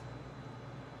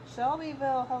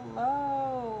 Shelbyville,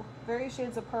 hello. Very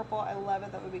shades of purple, I love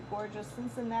it, that would be gorgeous.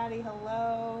 Cincinnati,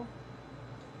 hello.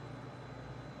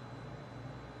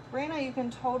 Raina, you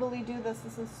can totally do this.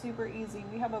 This is super easy.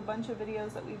 We have a bunch of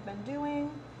videos that we've been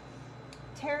doing.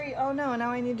 Terry, oh no,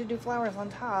 now I need to do flowers on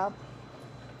top.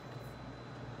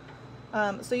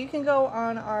 So you can go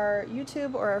on our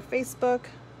YouTube or our Facebook.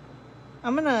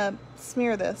 I'm gonna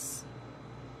smear this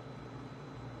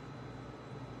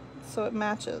so it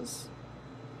matches.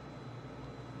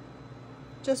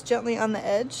 Just gently on the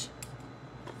edge.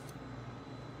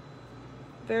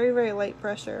 Very, very light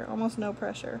pressure, almost no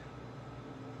pressure.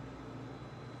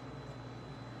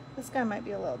 This guy might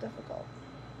be a little difficult.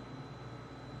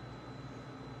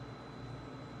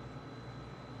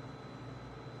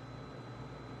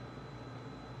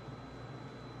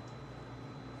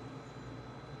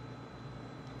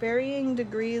 Varying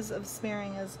degrees of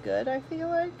smearing is good, I feel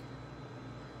like.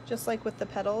 Just like with the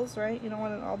petals, right? You don't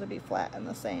want it all to be flat and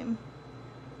the same.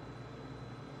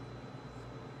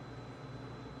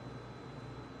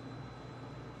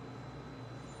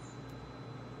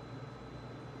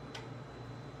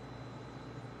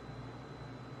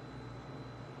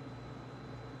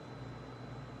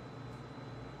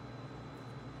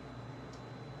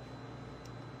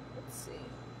 Let's see.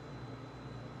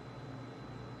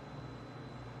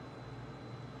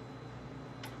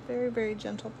 Very, very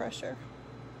gentle pressure.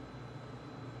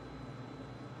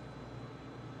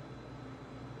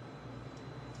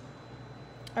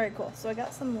 All right, cool. So I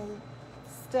got some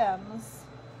stems.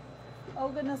 Oh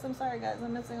goodness, I'm sorry guys.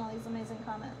 I'm missing all these amazing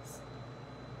comments.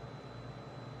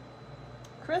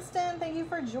 Kristen, thank you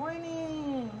for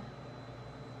joining.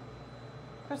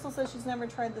 Crystal says she's never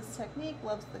tried this technique,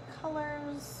 loves the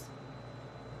colors.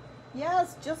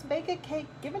 Yes, just bake a cake.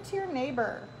 Give it to your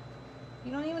neighbor.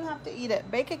 You don't even have to eat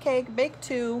it. Bake a cake, bake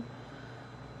two,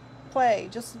 play.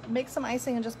 Just make some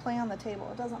icing and just play on the table.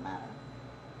 It doesn't matter.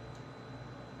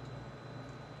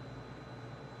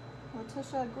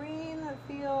 Letitia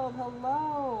Greenfield,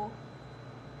 hello.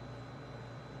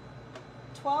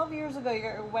 12 years ago, you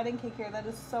got your wedding cake here. That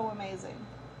is so amazing.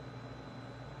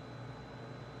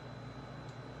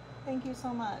 Thank you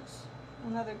so much.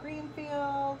 Another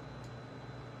Greenfield.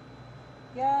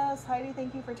 Yes, Heidi,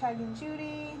 thank you for tagging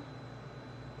Judy.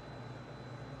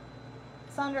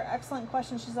 Sandra, excellent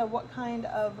question. She said, what kind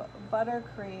of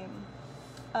buttercream?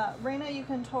 Raina, you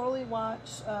can totally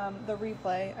watch the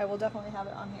replay. I will definitely have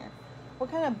it on here.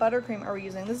 What kind of buttercream are we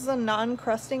using? This is a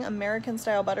non-crusting American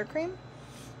style buttercream.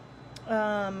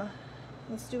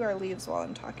 Let's do our leaves while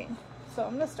I'm talking. So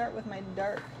I'm going to start with my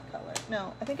dark color.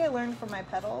 No, I think I learned from my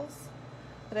petals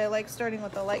that I like starting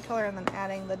with the light color and then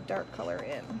adding the dark color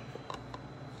in.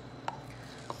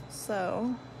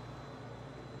 So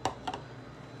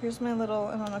here's my little,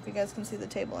 I don't know if you guys can see the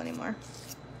table anymore.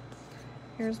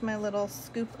 Here's my little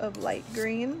scoop of light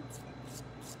green.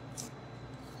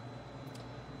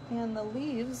 And the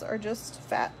leaves are just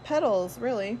fat petals,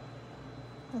 really.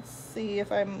 Let's see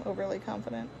if I'm overly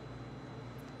confident.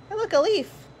 Hey, look, a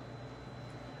leaf.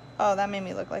 Oh, that made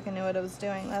me look like I knew what I was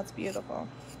doing. That's beautiful.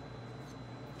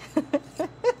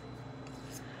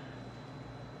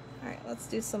 Alright, let's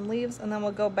do some leaves and then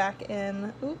we'll go back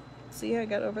in. Oop, see, I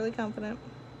got overly confident.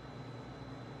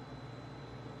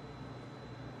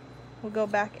 We'll go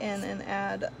back in and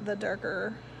add the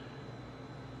darker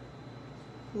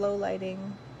low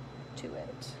lighting to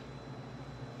it.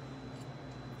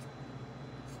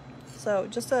 So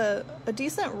just a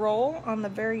decent roll on the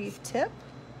very tip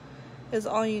is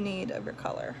all you need of your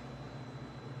color.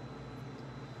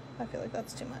 I feel like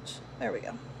that's too much. There we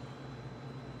go.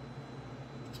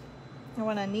 I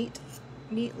want a neat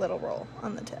little roll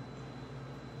on the tip.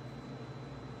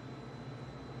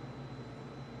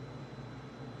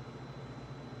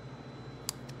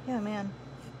 Yeah, man.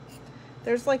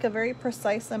 There's like a very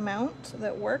precise amount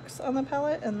that works on the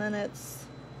palette, and then it's,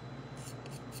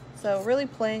 so really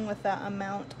playing with that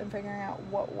amount and figuring out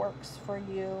what works for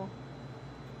you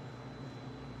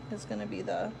is going to be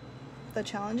the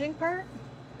challenging part.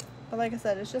 But like I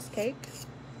said, it's just cake.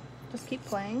 Just keep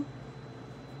playing.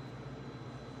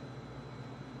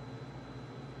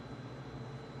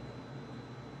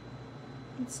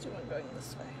 Let's do it going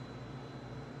this way.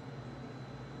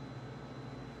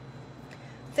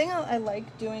 The thing I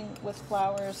like doing with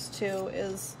flowers too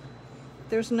is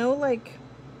there's no like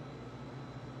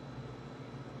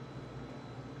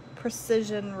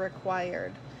precision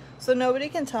required. So nobody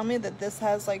can tell me that this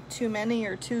has like too many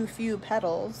or too few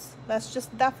petals. That's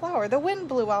just that flower. The wind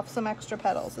blew off some extra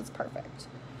petals. It's perfect.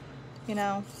 You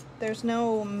know, there's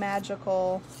no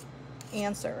magical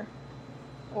answer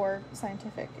or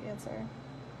scientific answer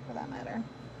for that matter.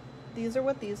 These are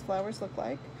what these flowers look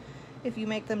like. If you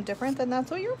make them different, then that's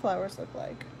what your flowers look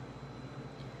like.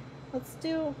 Let's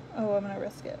do, oh, I'm gonna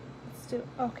risk it. Let's do,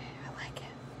 okay, I like it.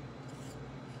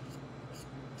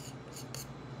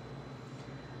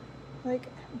 Like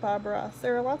Bob Ross,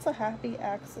 there are lots of happy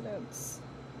accidents,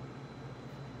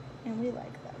 and we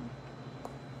like them.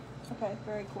 Okay,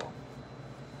 very cool.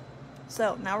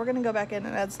 So now we're gonna go back in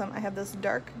and add some, I have this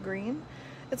dark green.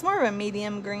 It's more of a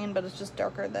medium green, but it's just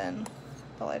darker than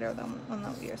the lighter one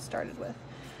that we started with.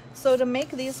 So to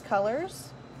make these colors,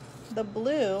 the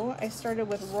blue, I started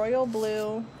with royal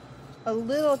blue, a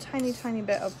little tiny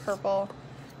bit of purple,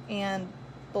 and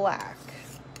black.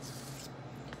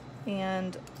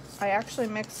 And I actually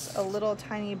mixed a little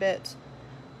tiny bit,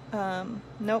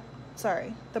 nope,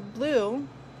 sorry. The blue,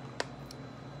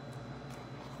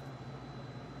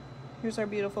 here's our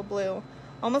beautiful blue.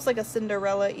 Almost like a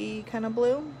Cinderella-y kind of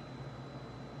blue.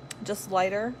 Just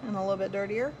lighter and a little bit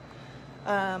dirtier.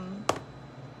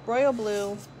 Royal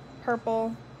blue,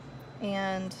 purple,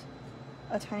 and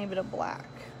a tiny bit of black.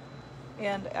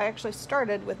 And I actually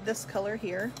started with this color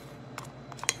here.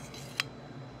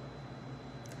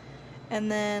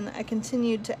 And then I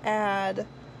continued to add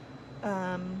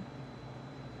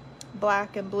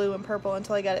black and blue and purple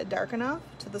until I got it dark enough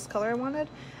to this color I wanted.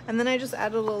 And then I just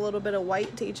added a little bit of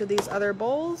white to each of these other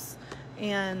bowls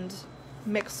and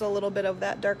mixed a little bit of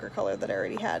that darker color that I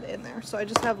already had in there. So I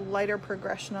just have lighter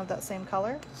progression of that same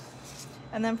color.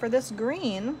 And then for this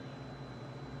green,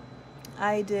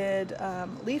 I did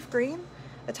leaf green,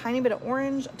 a tiny bit of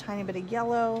orange, a tiny bit of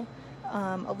yellow,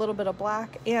 a little bit of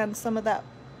black, and some of that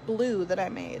blue that I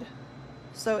made.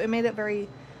 So it made it very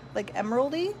like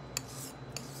emeraldy,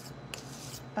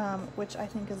 which I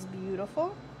think is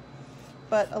beautiful,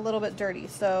 but a little bit dirty.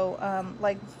 So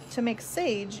like to make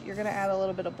sage, you're gonna add a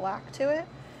little bit of black to it,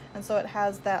 and so it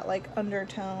has that like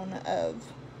undertone of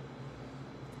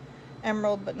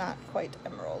emerald, but not quite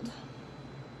emerald.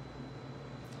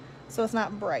 So it's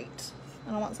not bright.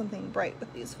 I don't want something bright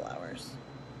with these flowers.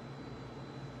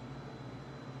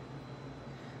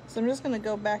 So I'm just gonna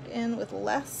go back in with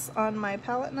less on my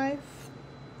palette knife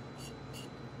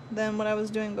than what I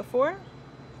was doing before,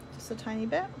 just a tiny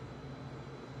bit,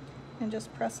 and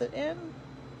just press it in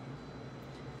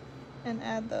and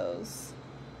add those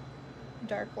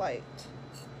dark light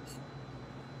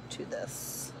to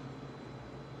this.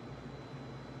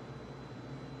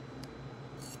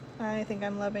 I think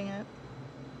I'm loving it.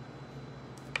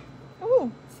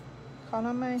 Ooh, caught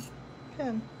on my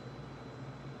pin.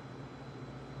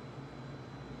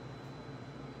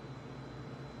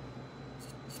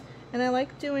 And I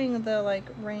like doing the like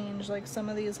range, like some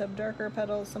of these have darker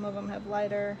petals, some of them have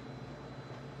lighter.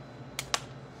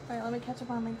 All right, let me catch up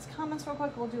on these comments real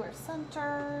quick. We'll do our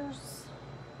centers.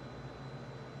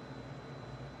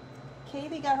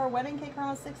 Katie got her wedding cake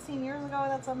around 16 years ago.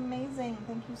 That's amazing.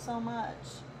 Thank you so much.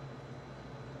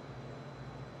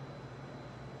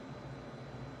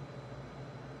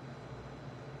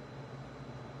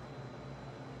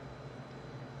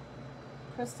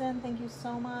 Kristen, thank you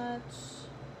so much.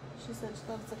 She said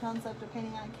she loves the concept of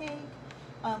painting on a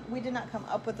cake. We did not come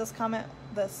up with this concept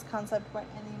by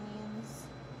any means.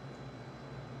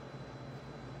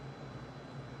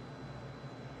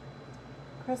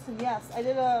 Kristen, yes, I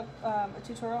did a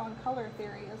tutorial on color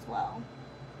theory as well.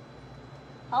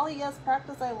 Holly, yes,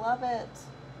 practice, I love it.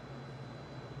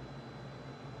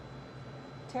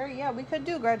 Terry, yeah, we could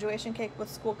do a graduation cake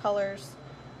with school colors.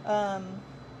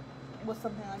 With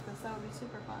something like this, that would be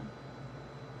super fun.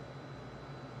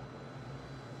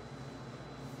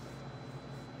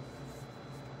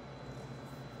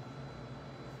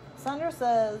 Sandra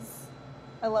says,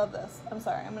 I love this. I'm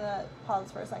sorry, I'm gonna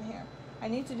pause for a second here. I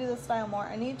need to do this style more.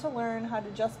 I need to learn how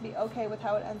to just be okay with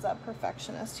how it ends up.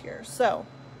 Perfectionist here. So,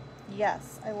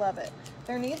 yes, I love it.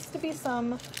 There needs to be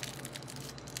some,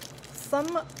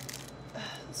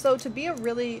 so to be a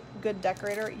really good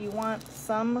decorator, you want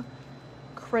some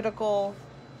critical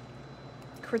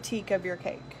critique of your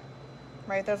cake,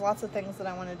 right? There's lots of things that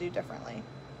I want to do differently,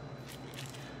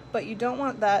 but you don't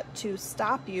want that to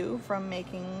stop you from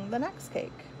making the next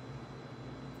cake.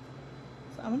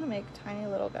 So I'm going to make tiny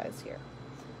little guys here.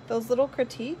 Those little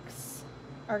critiques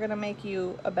are going to make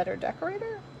you a better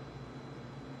decorator.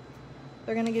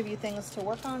 They're going to give you things to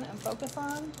work on and focus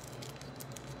on.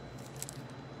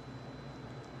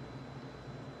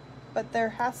 But there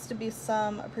has to be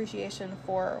some appreciation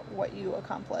for what you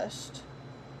accomplished.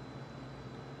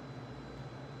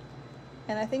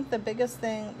 And I think the biggest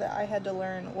thing that I had to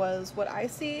learn was what I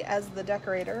see as the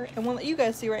decorator, and what you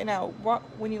guys see right now,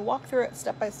 when you walk through it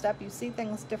step by step, you see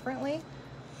things differently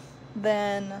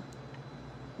than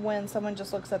when someone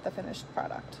just looks at the finished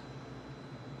product.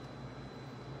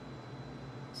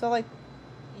 So like,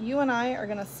 you and I are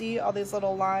gonna see all these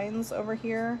little lines over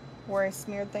here where I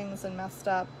smeared things and messed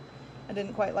up. I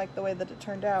didn't quite like the way that it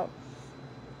turned out.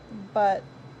 But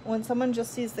when someone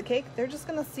just sees the cake, they're just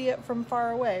gonna see it from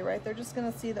far away, right? They're just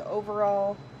gonna see the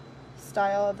overall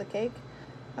style of the cake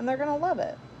and they're gonna love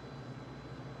it.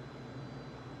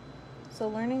 So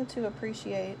learning to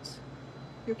appreciate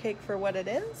your cake for what it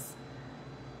is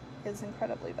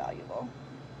incredibly valuable.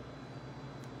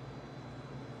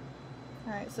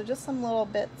 All right, so just some little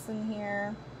bits in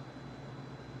here.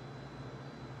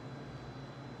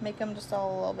 Make them just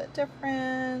all a little bit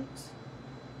different.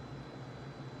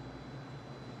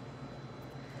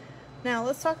 Now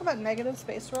let's talk about negative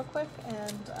space real quick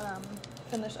and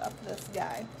finish up this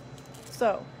guy.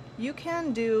 So you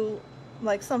can do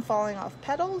like some falling off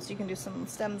petals, you can do some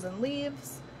stems and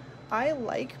leaves. I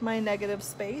like my negative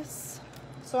space,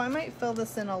 so I might fill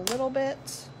this in a little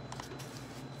bit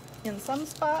in some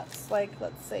spots, like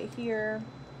let's say here.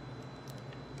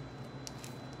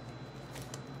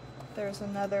 There's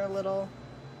another little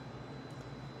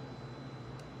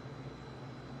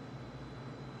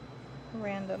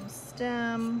random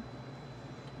stem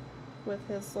with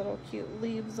his little cute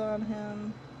leaves on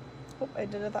him. Oh, I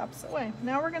did it the opposite way.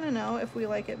 Now we're gonna know if we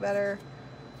like it better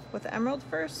with the emerald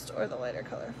first or the lighter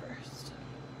color first.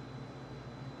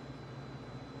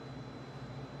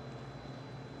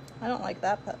 I don't like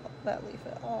that leaf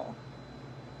at all.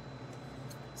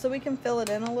 So we can fill it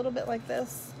in a little bit like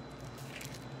this.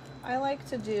 I like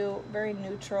to do very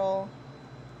neutral.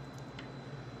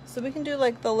 So we can do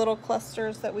like the little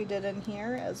clusters that we did in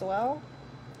here as well.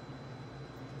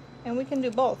 And we can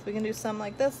do both. We can do some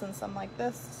like this and some like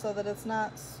this so that it's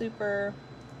not super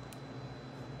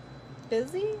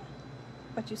busy,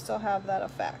 but you still have that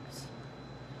effect.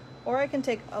 Or I can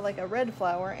take like a red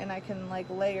flower and I can like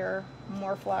layer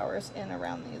more flowers in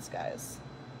around these guys.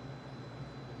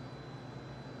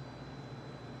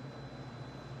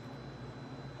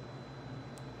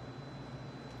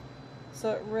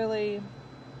 So it really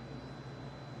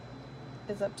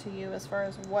is up to you as far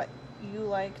as what you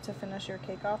like to finish your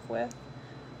cake off with.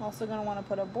 I'm also going to want to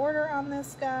put a border on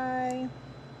this guy.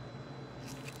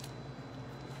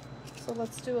 So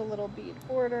let's do a little bead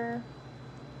border.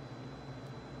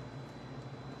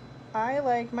 I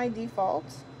like, my default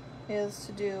is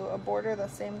to do a border the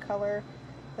same color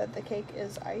that the cake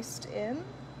is iced in.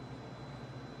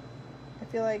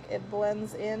 feel like it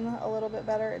blends in a little bit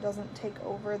better. It doesn't take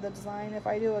over the design. If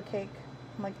I do a cake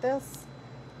like this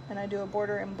and I do a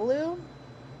border in blue,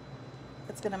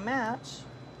 it's gonna match,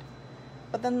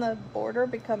 but then the border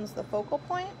becomes the focal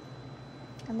point,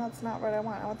 and that's not what I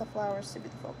want. I want the flowers to be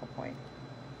the focal point.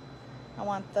 I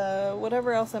want the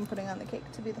whatever else I'm putting on the cake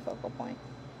to be the focal point.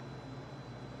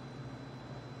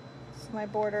 So my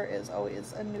border is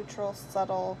always a neutral,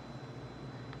 subtle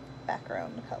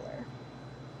background color.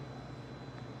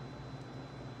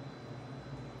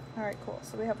 Alright, cool.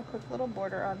 So we have a quick little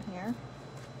border on here.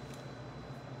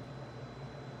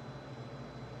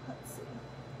 Let's see.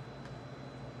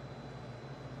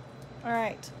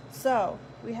 Alright, so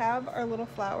we have our little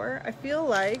flower. I feel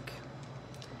like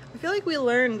we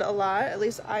learned a lot, at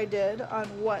least I did, on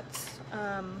what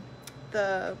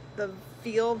the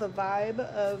feel, the vibe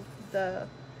of the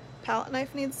palette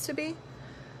knife needs to be.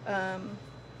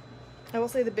 I will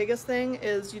say the biggest thing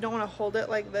is you don't want to hold it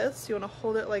like this. You want to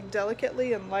hold it like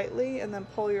delicately and lightly and then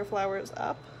pull your flowers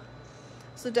up.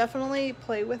 So definitely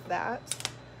play with that.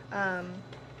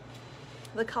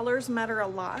 The colors matter a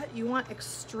lot. You want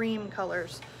extreme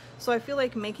colors. So I feel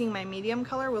like making my medium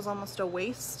color was almost a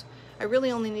waste. I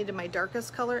really only needed my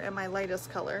darkest color and my lightest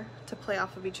color to play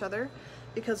off of each other,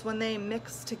 because when they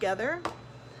mix together,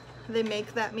 they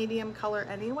make that medium color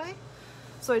anyway.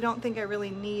 So I don't think I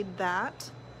really need that.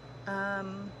 I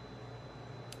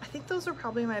think those are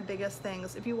probably my biggest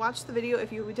things. If you watch the video,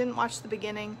 if you didn't watch the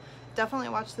beginning, definitely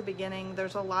watch the beginning.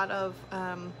 There's a lot of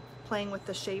playing with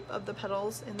the shape of the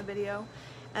petals in the video.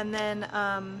 And then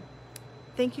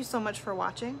thank you so much for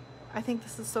watching. I think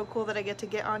this is so cool that I get to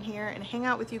get on here and hang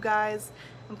out with you guys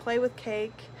and play with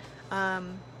cake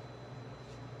and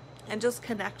just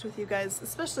connect with you guys,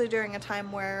 especially during a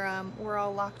time where we're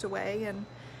all locked away and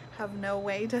have no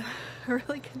way to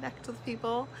really connect with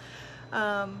people.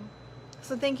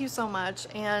 So thank you so much,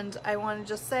 and I want to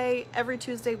just say every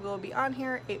Tuesday we will be on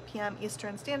here 8 p.m.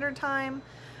 Eastern Standard Time.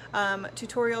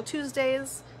 Tutorial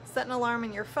Tuesdays. Set an alarm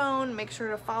in your phone, make sure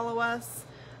to follow us.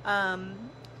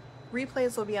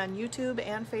 Replays will be on YouTube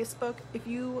and Facebook. If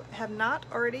you have not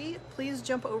already, please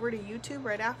jump over to YouTube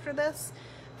right after this.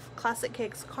 Classic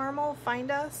Cakes Carmel,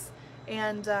 find us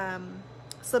and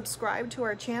subscribe to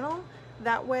our channel.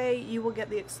 That way you will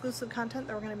get the exclusive content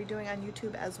that we're going to be doing on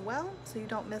YouTube as well, so you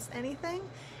don't miss anything.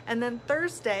 And then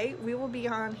Thursday, we will be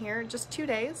on here just 2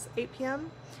 days, 8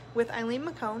 p.m. with Eileen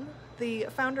McCone, the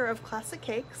founder of Classic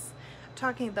Cakes,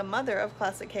 the mother of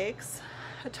Classic Cakes,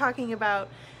 talking about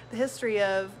the history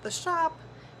of the shop,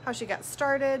 how she got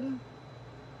started.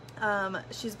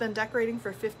 She's been decorating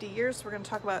for 50 years, so we're going to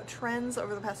talk about trends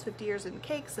over the past 50 years in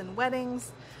cakes and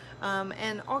weddings.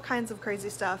 And all kinds of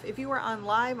crazy stuff. If you were on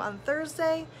live on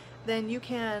Thursday, then you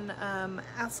can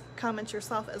ask comments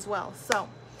yourself as well. So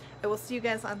I will see you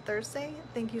guys on Thursday.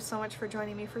 Thank you so much for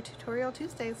joining me for Tutorial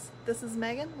Tuesdays. This is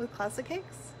Megan with Classic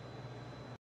Cakes.